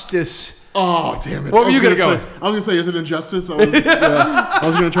injustice. Oh, damn it. What were you gonna I go? was going to say, is it Injustice? I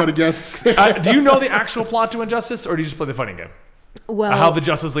was going to try to guess. Do you know the actual plot to Injustice, or do you just play the fighting game? Well, How the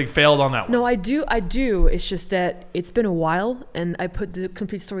Justice League failed on that one? no, I do. It's just that it's been a while, and I put the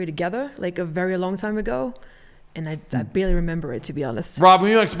complete story together like a very long time ago, and I barely remember it, to be honest. Rob, will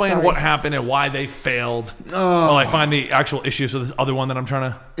you explain Sorry. what happened and why they failed? While I find the actual issues of this other one that I'm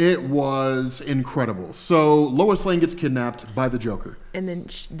trying to. It was incredible. So Lois Lane gets kidnapped by the Joker. And then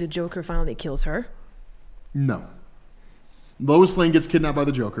the Joker finally kills her. No. Lois Lane gets kidnapped by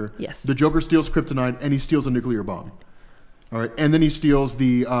the Joker. Yes. The Joker steals kryptonite and he steals a nuclear bomb. All right. And then he steals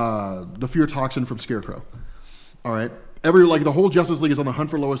the fear toxin from Scarecrow. All right. The whole Justice League is on the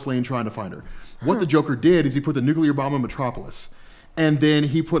hunt for Lois Lane trying to find her. What the Joker did is he put the nuclear bomb in Metropolis. And then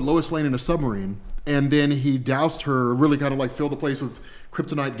he put Lois Lane in a submarine. And then he doused her, really kind of like filled the place with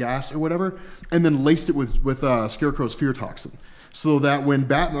kryptonite gas or whatever. And then laced it with Scarecrow's fear toxin. So that when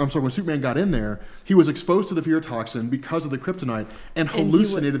Superman got in there, he was exposed to the fear toxin because of the kryptonite and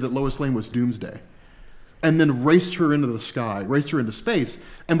hallucinated that Lois Lane was Doomsday. and then raced her into the sky, raced her into space.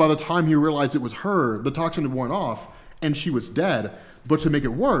 And by the time he realized it was her, the toxin had worn off, and she was dead. But to make it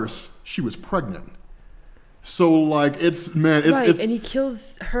worse, she was pregnant. So like it's right, and he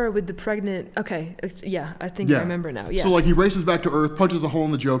kills her with the pregnant. Okay, yeah, I think I remember now. Yeah. So like he races back to Earth, punches a hole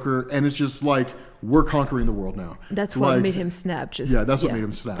in the Joker, and it's just like we're conquering the world now. That's what made him snap. That's what made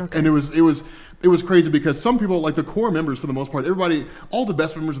him snap. Okay. And it was crazy because some people, like the core members for the most part, all the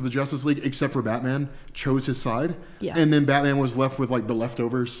best members of the Justice League except for Batman chose his side. Yeah. And then Batman was left with like the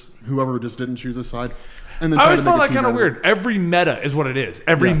leftovers, whoever just didn't choose his side. And then I always found that kind of weird. Every meta is what it is.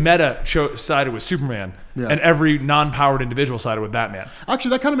 Every meta sided with Superman, and every non-powered individual sided with Batman. Actually,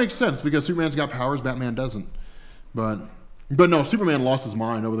 that kind of makes sense because Superman's got powers, Batman doesn't. But no, Superman lost his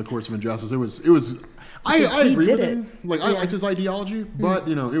mind over the course of Injustice. It was. I agree with him. Like I like his ideology, but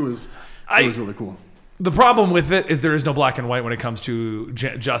it was really cool. The problem with it is there is no black and white when it comes to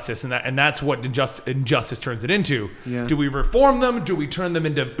justice, and that's what injustice turns it into. Yeah. Do we reform them? Do we turn them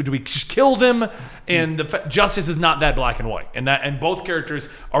into? Do we just kill them? And justice is not that black and white, and both characters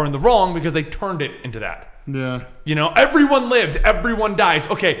are in the wrong because they turned it into that. Yeah. Everyone lives, everyone dies.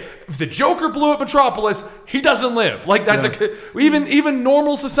 Okay, if the Joker blew up Metropolis, he doesn't live. Like that's even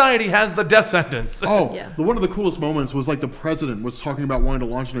normal society has the death sentence. Oh, one of the coolest moments was like the president was talking about wanting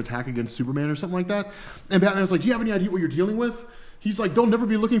to launch an attack against Superman or something like that, and Batman was like, "Do you have any idea what you're dealing with?" He's like, "They'll never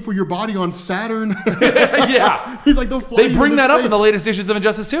be looking for your body on Saturn." Yeah. He's like, "They'll fly." They bring that up in the latest issues of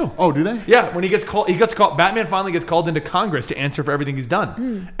Injustice 2. Oh, do they? Yeah. When he gets called, Batman finally gets called into Congress to answer for everything he's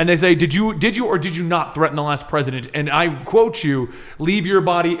done, and they say, "Did you or did you not threaten the last president?" And I quote you, "Leave your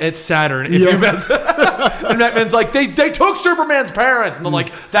body at Saturn." If you mess. And Batman's like, "They took Superman's parents," and they're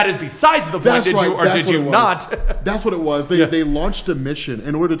like, "That is besides the point. Did you or did you not?" That's what it was. They launched a mission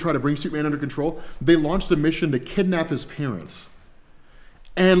in order to try to bring Superman under control. They launched a mission to kidnap his parents.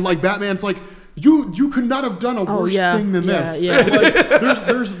 And like Batman's like, you could not have done a worse thing than this. Yeah. Like,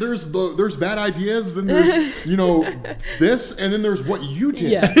 there's bad ideas, then there's this, and then there's what you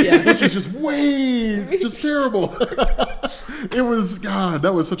did, which is just terrible. It was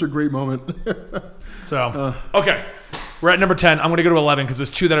that was such a great moment. So okay, we're at number 10. I'm going to go to 11 because there's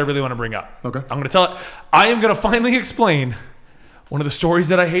two that I really want to bring up. Okay, I'm going to tell it. I am going to finally explain one of the stories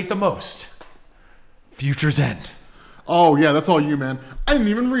that I hate the most, Future's End. Oh yeah, that's all you, man. I didn't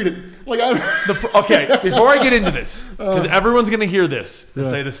even read it. Okay, before I get into this, because everyone's gonna hear this and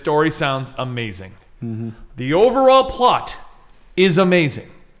say the story sounds amazing. Mm-hmm. The overall plot is amazing.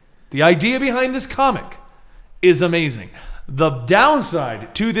 The idea behind this comic is amazing. The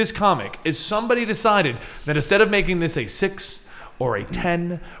downside to this comic is somebody decided that instead of making this a 6 or a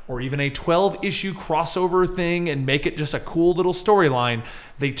 10 or even a 12 issue crossover thing and make it just a cool little storyline,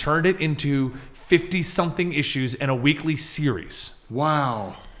 they turned it into 50-something issues in a weekly series.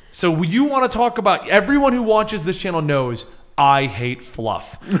 Wow. So you want to talk about, everyone who watches this channel knows I hate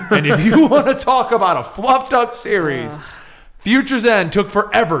fluff. And if you want to talk about a fluffed up series, Future's End took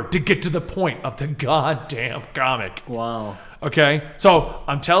forever to get to the point of the goddamn comic. Wow. Okay? So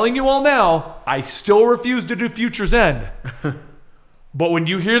I'm telling you all now, I still refuse to do Future's End. But when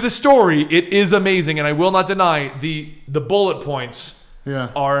you hear the story, it is amazing. And I will not deny the bullet points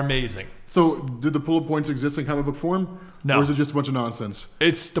are amazing. So, did the bullet points exist in comic book form? No. Or is it just a bunch of nonsense?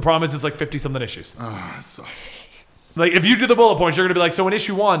 The problem is it's like 50-something issues. It sucks. Like, if you do the bullet points, you're going to be like, so in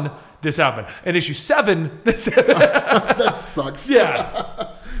issue 1, this happened. In issue 7, this happened. That sucks. Yeah.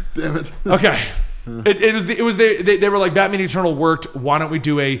 Damn it. Okay. They were like, Batman Eternal worked. Why don't we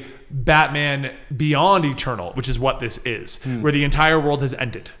do a Batman Beyond Eternal, which is what this is, where the entire world has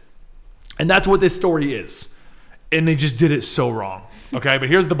ended. And that's what this story is. And they just did it so wrong. Okay, but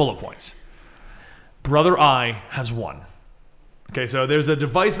here's the bullet points. Brother Eye has won. Okay, so there's a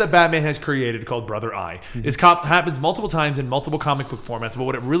device that Batman has created called Brother Eye. This happens multiple times in multiple comic book formats, but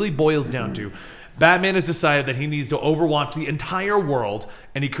what it really boils down to, Batman has decided that he needs to overwatch the entire world,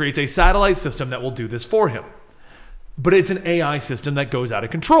 and he creates a satellite system that will do this for him. But it's an AI system that goes out of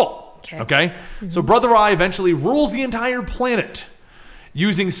control. Okay? So Brother Eye eventually rules the entire planet.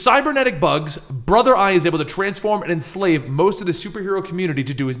 Using cybernetic bugs, Brother Eye is able to transform and enslave most of the superhero community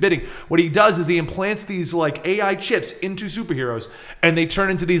to do his bidding. What he does is he implants these like AI chips into superheroes, and they turn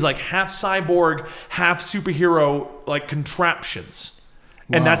into these like half cyborg, half superhero like contraptions.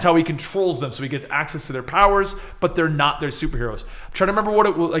 And that's how he controls them, so he gets access to their powers, but they're not their superheroes. I'm trying to remember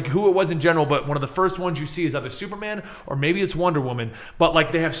who it was in general, but one of the first ones you see is either Superman or maybe it's Wonder Woman, but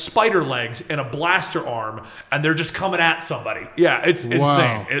like they have spider legs and a blaster arm, and they're just coming at somebody. Yeah, it's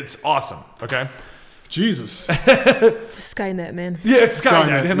insane. It's awesome. Okay. Jesus. Skynet, man. Yeah, it's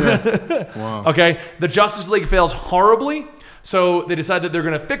Skynet. Yeah. Wow. Okay. The Justice League fails horribly, so they decide that they're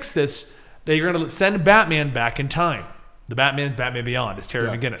going to fix this They're going to send Batman back in time. The Batman Beyond is Terry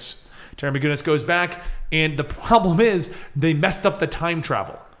McGinnis. Terry McGinnis goes back, and the problem is they messed up the time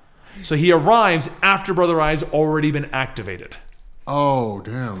travel. So he arrives after Brother Eye's already been activated. Oh,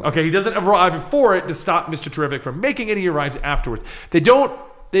 damn. Okay, he doesn't arrive before it to stop Mr. Terrific from making it. He arrives afterwards. They don't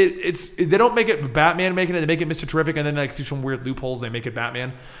make it Batman making it. They make it Mr. Terrific, and then like through some weird loopholes, they make it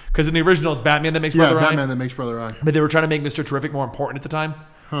Batman. Because in the original, it's Batman that makes Brother Eye. Yeah, Batman that makes Brother Eye. But they were trying to make Mr. Terrific more important at the time.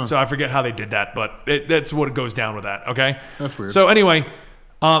 So I forget how they did that, but that's what it goes down with that. Okay, that's weird. So anyway,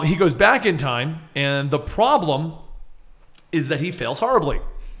 he goes back in time, and the problem is that he fails horribly.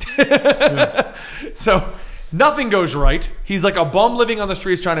 So nothing goes right. He's like a bum living on the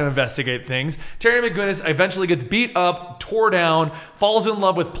streets trying to investigate things. Terry McGinnis eventually gets beat up, tore down, falls in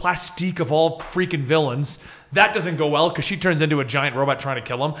love with Plastique of all freaking villains. That doesn't go well because she turns into a giant robot trying to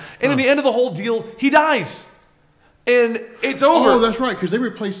kill him. And in the end of the whole deal, he dies. And it's over. Oh, that's right, because they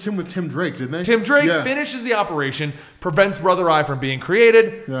replaced him with Tim Drake, didn't they? Tim Drake finishes the operation, prevents Brother Eye from being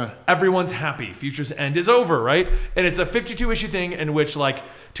created. Yeah. Everyone's happy. Future's End is over, right? And it's a 52-issue thing in which, like,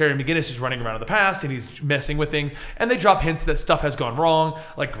 Terry McGinnis is running around in the past and he's messing with things. And they drop hints that stuff has gone wrong,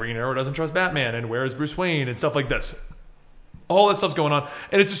 like Green Arrow doesn't trust Batman and where is Bruce Wayne and stuff like this. All that stuff's going on.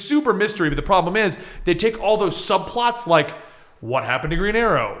 And it's a super mystery, but the problem is they take all those subplots like, what happened to Green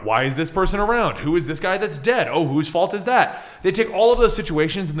Arrow? Why is this person around? Who is this guy that's dead? Oh, whose fault is that? They take all of those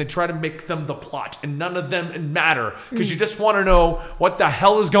situations and they try to make them the plot, and none of them matter because you just want to know what the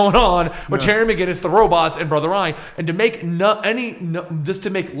hell is going on with Terry McGinnis, the robots, and Brother Eye. And to make this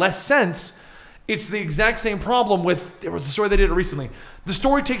to make less sense, it's the exact same problem with, there was a story they did recently. The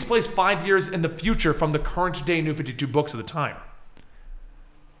story takes place 5 years in the future from the current day New 52 books at the time.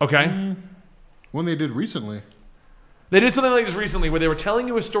 Okay? When they did recently. They did something like this recently where they were telling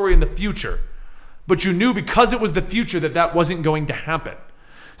you a story in the future, but you knew because it was the future that wasn't going to happen.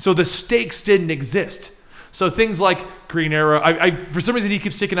 So the stakes didn't exist. So things like Green Arrow, I for some reason he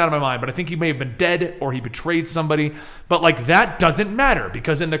keeps sticking out of my mind, but I think he may have been dead or he betrayed somebody. But like that doesn't matter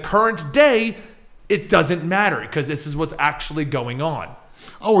because in the current day, it doesn't matter because this is what's actually going on.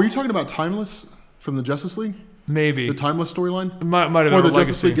 Oh, are you talking about Timeless from the Justice League? Maybe. The Timeless storyline? Might have been Where the Legacy.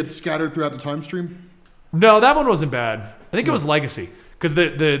 Justice League gets scattered throughout the time stream? No, that one wasn't bad. I think it was Legacy because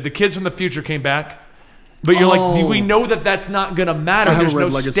the kids from the future came back. But you're like, we know that's not going to matter. There's no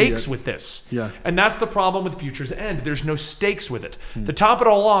stakes with this. Yeah. And that's the problem with Future's End. There's no stakes with it. To top it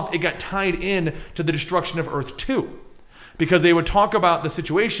all off, it got tied in to the destruction of Earth 2. Because they would talk about the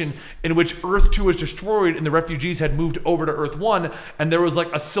situation in which Earth 2 was destroyed and the refugees had moved over to Earth 1. And there was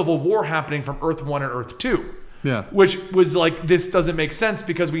like a civil war happening from Earth 1 and Earth 2. Yeah. Which was like, this doesn't make sense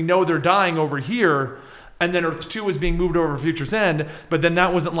because we know they're dying over here. And then Earth 2 was being moved over to Future's End, but then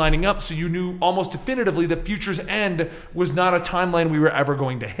that wasn't lining up, so you knew almost definitively that Future's End was not a timeline we were ever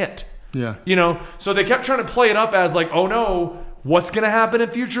going to hit. Yeah. You know? So they kept trying to play it up as like, oh no, what's going to happen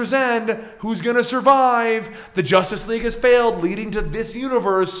at Future's End? Who's going to survive? The Justice League has failed, leading to this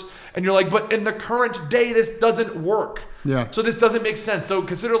universe. And you're like, but in the current day, this doesn't work. Yeah. So this doesn't make sense. So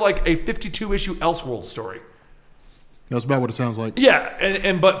consider like a 52-issue Elseworlds story. That's about what it sounds like.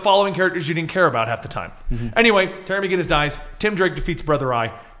 Yeah, but following characters you didn't care about half the time. Anyway, Terry McGinnis dies. Tim Drake defeats Brother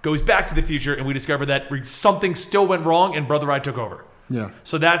Eye, goes back to the future, and we discover that something still went wrong and Brother Eye took over. Yeah.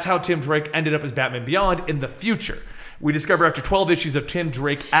 So that's how Tim Drake ended up as Batman Beyond in the future. We discover after 12 issues of Tim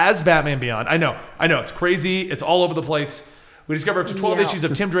Drake as Batman Beyond. I know, it's crazy. It's all over the place. We discover after 12 issues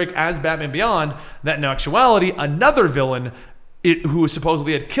of Tim Drake as Batman Beyond that in actuality, another villain who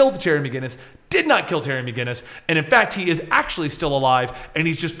supposedly had killed Terry McGinnis did not kill Terry McGinnis, and in fact, he is actually still alive, and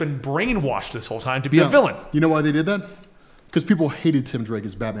he's just been brainwashed this whole time to be a villain. You know why they did that? Because people hated Tim Drake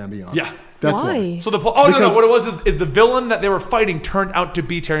as Batman Beyond. Yeah. That's why? So no, what it was is the villain that they were fighting turned out to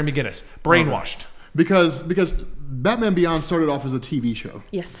be Terry McGinnis, brainwashed. Okay. Because Batman Beyond started off as a TV show.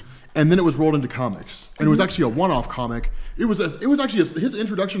 Yes. And then it was rolled into comics, and it was actually a one-off comic. It was actually his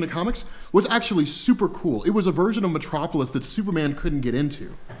introduction to comics was actually super cool. It was a version of Metropolis that Superman couldn't get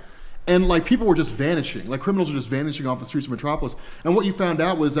into. And like people were just vanishing, like criminals were just vanishing off the streets of Metropolis. And what you found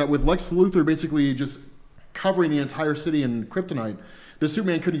out was that with Lex Luthor basically just covering the entire city in kryptonite, the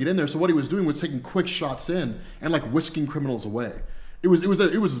Superman couldn't get in there. So what he was doing was taking quick shots in and like whisking criminals away. It was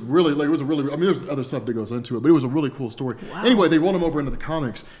really I mean, there's other stuff that goes into it, but it was a really cool story. Wow. Anyway, they rolled him over into the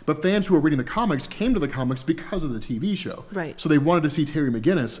comics, but fans who were reading the comics came to the comics because of the TV show. Right. So they wanted to see Terry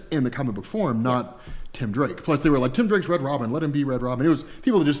McGinnis in the comic book form, not Tim Drake. Plus, they were like, Tim Drake's Red Robin, let him be Red Robin. It was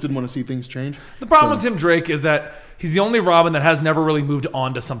people that just didn't want to see things change. The problem with Tim Drake is that he's the only Robin that has never really moved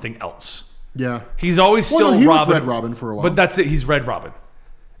on to something else. Yeah. He's always still he Robin. was Red Robin for a while. But that's it. He's Red Robin.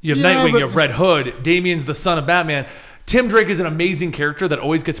 You have Nightwing, you have Red Hood. Damian's the son of Batman. Tim Drake is an amazing character that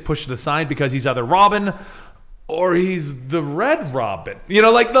always gets pushed to the side because he's either Robin or he's the Red Robin. You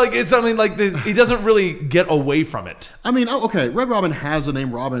know, like it's something like this. He doesn't really get away from it. I mean, okay, Red Robin has the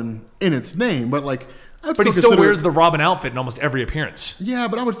name Robin in its name, but like, but he still wears the Robin outfit in almost every appearance. Yeah,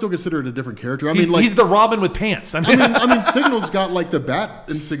 but I would still consider it a different character. I mean, like, he's the Robin with pants. I mean, Signal's got like the bat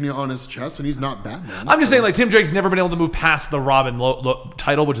insignia on his chest, and he's not Batman. I'm just saying, like, Tim Drake's never been able to move past the Robin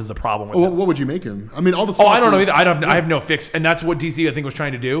title, which is the problem with him. What would you make him? I mean, all the. Oh, I don't know either. I have no fix, and that's what DC I think was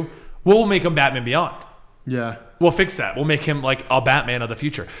trying to do. We'll make him Batman Beyond. Yeah. We'll fix that. We'll make him like a Batman of the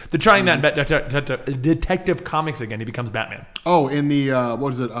future. They're trying that in Detective Comics again. He becomes Batman. Oh, in the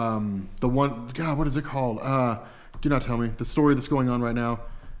what is it? The one. God, what is it called? Do not tell me the story that's going on right now.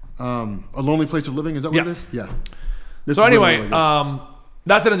 A Lonely Place of Living. Is that what it is? Yeah. So anyway,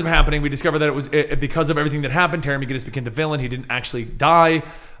 that's what ends up happening. We discover that it was because of everything that happened. Terry McGinnis became the villain. He didn't actually die.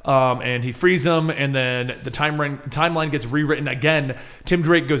 And he frees him, and then the timeline gets rewritten again. Tim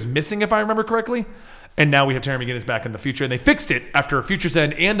Drake goes missing, if I remember correctly. And now we have Terry McGinnis back in the future. And they fixed it after Future's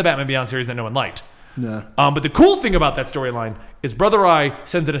End and the Batman Beyond series that no one liked. Yeah. But the cool thing about that storyline is Brother Eye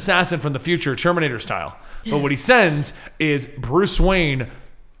sends an assassin from the future, Terminator style. But what he sends is Bruce Wayne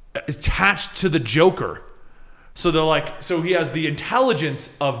attached to the Joker. So they're like, so he has the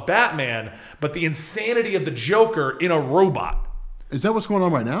intelligence of Batman, but the insanity of the Joker in a robot. Is that what's going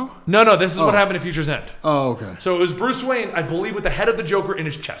on right now? No, this is what happened in Future's End. Oh, okay. So it was Bruce Wayne, I believe, with the head of the Joker in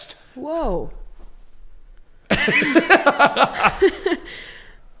his chest. Whoa.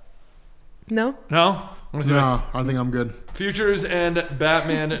 No? No? No, I think I'm good. Futures and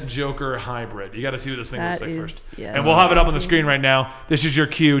Batman Joker hybrid. You got to see what this thing looks like first. Yeah, and we'll have it up on the screen right now. This is your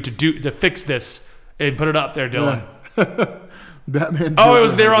cue to fix this and put it up there, Dylan. Yeah. Batman. Oh, it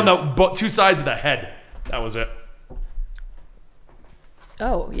was there on the two sides of the head. That was it.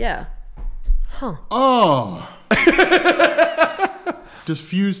 Oh, yeah. Huh. Oh. Just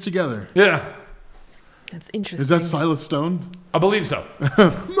fused together. Yeah. That's interesting. Is that Silas Stone? I believe so.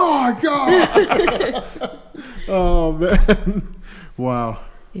 My God. Oh, man. Wow.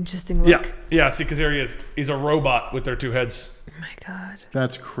 Interesting look. Yeah, see, because here he is. He's a robot with their two heads. Oh, my God.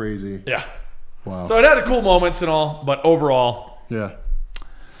 That's crazy. Yeah. Wow. So it had cool moments and all, but overall. Yeah.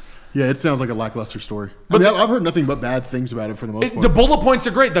 Yeah, it sounds like a lackluster story. But I've heard nothing but bad things about it for the most part. The bullet points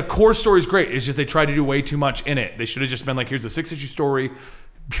are great. The core story is great. It's just they tried to do way too much in it. They should have just been like, here's a 6-issue story.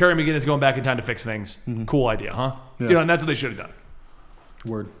 Terry McGinnis going back in time to fix things. Mm-hmm. Cool idea, huh? Yeah. You know, and that's what they should have done.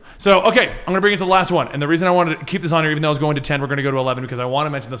 Word. So, okay, I'm going to bring it to the last one. And the reason I wanted to keep this on here, even though I was going to 10, we're going to go to 11 because I want to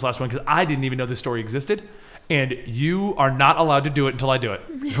mention this last one because I didn't even know this story existed. And you are not allowed to do it until I do it.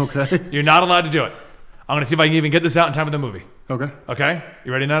 Okay. You're not allowed to do it. I'm going to see if I can even get this out in time for the movie. Okay. Okay?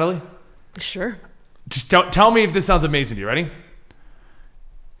 You ready, Natalie? Sure. Just tell me if this sounds amazing to you. Ready?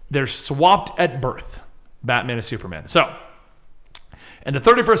 They're swapped at birth, Batman and Superman. So, in the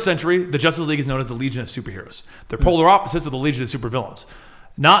 31st century, the Justice League is known as the Legion of Superheroes. They're polar opposites of the Legion of Supervillains.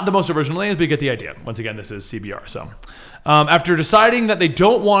 Not the most original names, but you get the idea. Once again, this is CBR. So, after deciding that they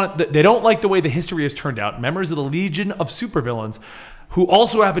don't like the way the history has turned out, members of the Legion of Supervillains, who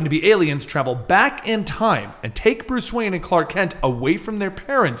also happen to be aliens, travel back in time and take Bruce Wayne and Clark Kent away from their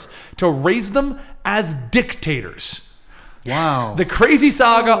parents to raise them as dictators. Wow. The crazy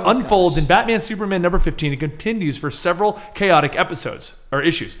saga unfolds in Batman Superman number 15 and continues for several chaotic episodes or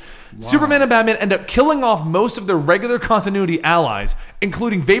issues. Wow. Superman and Batman end up killing off most of their regular continuity allies,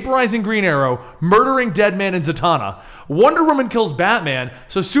 including vaporizing Green Arrow, murdering Deadman and Zatanna. Wonder Woman kills Batman,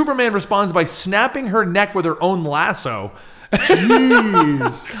 so Superman responds by snapping her neck with her own lasso.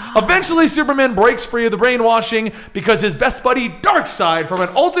 Jeez. Eventually, Superman breaks free of the brainwashing because his best buddy, Darkseid, from an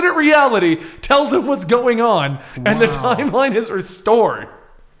alternate reality, tells him what's going on, and the timeline is restored.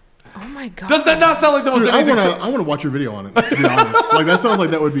 Oh my God. Does that not sound like the most amazing story? I want to watch your video on it, to be honest. Like, that sounds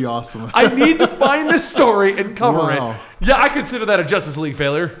like that would be awesome. I need to find this story and cover Wow. it. Yeah, I consider that a Justice League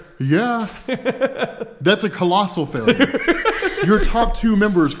failure. Yeah. That's a colossal failure. Your top two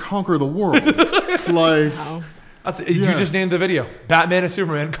members conquer the world. Like... Wow. You just named the video. Batman and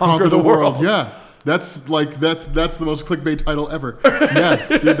Superman conquer the world. Yeah. That's the most clickbait title ever.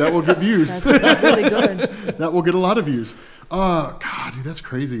 Yeah, dude, that will get views. That's really good. That will get a lot of views. God, dude, that's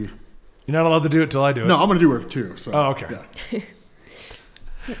crazy. You're not allowed to do it till I do it. No, I'm going to do Earth 2. So, oh, okay. Yeah.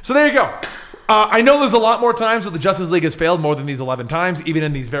 So there you go. I know there's a lot more times that the Justice League has failed, more than these 11 times, even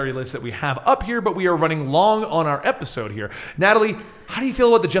in these very lists that we have up here, but we are running long on our episode here. Natalie, how do you feel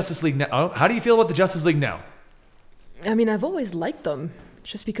about the Justice League now? I mean, I've always liked them.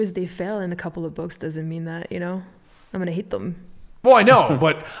 Just because they fail in a couple of books doesn't mean that, I'm going to hate them. Well, I know,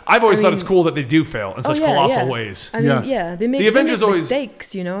 but I've always thought it's cool that they do fail in such colossal ways. I mean, they make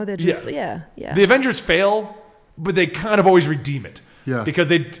mistakes, They're just, yeah. The Avengers fail but they kind of always redeem it. Yeah. Because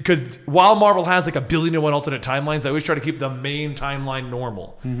while Marvel has like 1 billion and one alternate timelines, they always try to keep the main timeline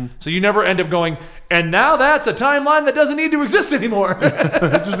normal. So you never end up going, and now that's a timeline that doesn't need to exist anymore.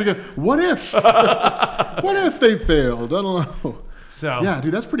 Just because, what if? What if they failed? I don't know. So Yeah,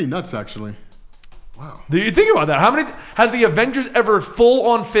 dude, that's pretty nuts, actually. Wow. do you think about that? How many has the Avengers ever full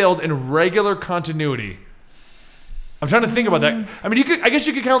on failed in regular continuity? I'm trying to think about that. I mean, I guess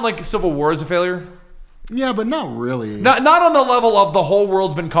you could count like Civil War as a failure. Yeah, but not really. Not on the level of the whole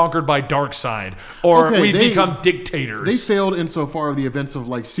world's been conquered by Darkseid or Okay, we've they- become dictators. They failed insofar of the events of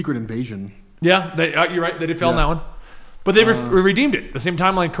like Secret Invasion. Yeah, you're right. They did fail on that one. But they redeemed it. The same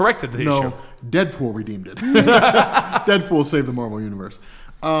timeline corrected the issue. No, Deadpool redeemed it. Deadpool saved the Marvel Universe.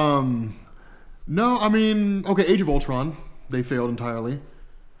 No, I mean, okay, Age of Ultron, they failed entirely.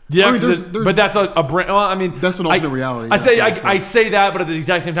 Yeah, I mean, 'cause there's- but that's a brand. Well, I mean, That's an alternate reality. I say Yeah, I say that, but at the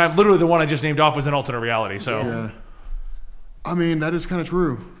exact same time, literally the one I just named off was an alternate reality. So Yeah. I mean, that is kind of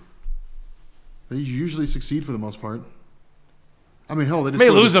true. They usually succeed for the most part. I mean, hell, they just may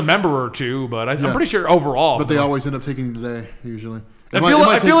lose a member or two, but I'm Yeah. pretty sure overall. but they always end up taking the day, usually.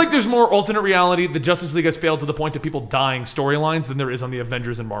 I feel like there's more alternate reality. The Justice League has failed to the point of people dying storylines than there is on the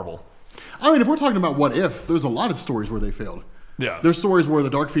Avengers and Marvel. I mean, if we're talking about what if, there's a lot of stories where they failed. Yeah. There's stories where the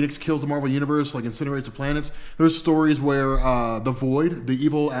Dark Phoenix kills the Marvel Universe, like incinerates the planets. There's stories where the Void, the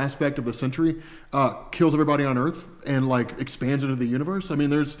evil aspect of the Sentry, kills everybody on Earth and like expands into the universe. I mean,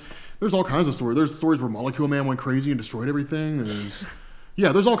 there's all kinds of stories. There's stories where Molecule Man went crazy and destroyed everything.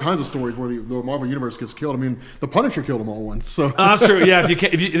 There's all kinds of stories where the Marvel Universe gets killed. I mean, the Punisher killed them all once. So That's true. Yeah,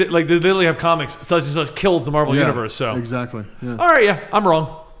 if you like, they literally have comics such and such kills the Marvel Yeah, Universe. So exactly. Yeah. all right, yeah, I'm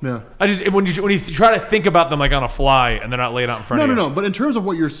wrong. Yeah. I just when you try to think about them like on a fly and they're not laid out in front of you. No. But in terms of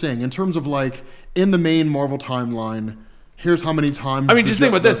what you're saying, in terms of like in the main Marvel timeline, here's how many times. I mean, just think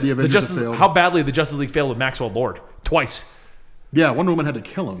about this: The Avengers have failed. how badly the Justice League failed with Maxwell Lord twice. Yeah, Wonder Woman had to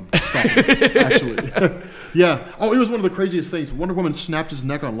kill him. To stop him, actually. Yeah. Oh, it was one of the craziest things. Wonder Woman snapped his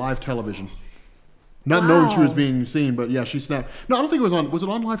neck on live television. Not knowing she was being seen, but yeah, she snapped. No, I don't think it was on. Was it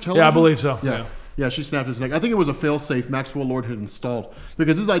on live television? Yeah, I believe so. Yeah. Yeah, she snapped his neck. I think it was a fail-safe Maxwell Lord had installed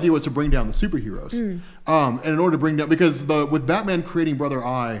because his idea was to bring down the superheroes. And in order to bring down, because with Batman creating Brother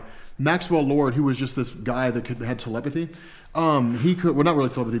Eye, Maxwell Lord, who was just this guy that had telepathy, he could, well, not really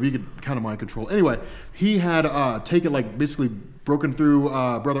telepathy, but he could kind of mind control. Anyway, he had taken, like, basically broken through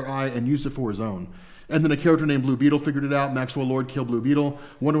Brother Eye and used it for his own. And then a character named Blue Beetle figured it out. Maxwell Lord killed Blue Beetle.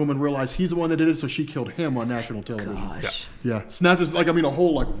 Wonder Woman realized he's the one that did it, so she killed him on national television. Gosh. Yeah, snapped his, like, I mean, a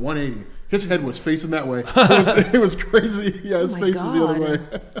whole, like, 180. His head was facing that way. It was crazy. Yeah, his Oh my face was the other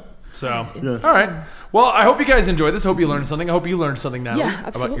God. way. So, Yeah. all right. Well, I hope you guys enjoyed this. I hope you learned something. I hope you learned something, Natalie, Yeah, about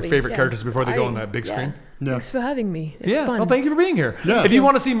absolutely. your favorite yeah. characters before they go on that big yeah. screen. Yeah. Thanks for having me. It's Yeah, fun. well, thank you for being here. Yeah. If you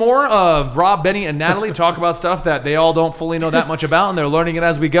want to see more of Rob, Benny, and Natalie talk about stuff that they all don't fully know that much about and they're learning it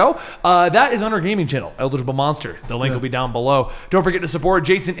as we go, that is on our gaming channel, Eligible Monster. The link will be down below. Don't forget to support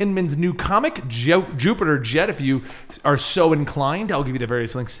Jason Inman's new comic, Jupiter Jet, if you are so inclined. I'll give you the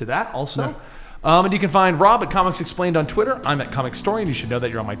various links to that also. And you can find Rob at Comics Explained on Twitter. I'm at Comic Story, and you should know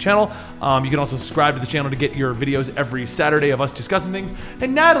that you're on my channel. You can also subscribe to the channel to get your videos every Saturday of us discussing things.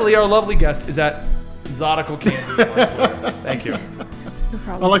 And Natalie, our lovely guest, is at Zodical Candy on Twitter. Thank you. No I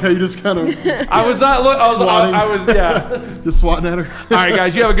problem. like how you just kind of I was not. I was. Swatting. I was. Yeah. just swatting at her. All right,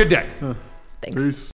 guys. You have a good day. Thanks. Peace.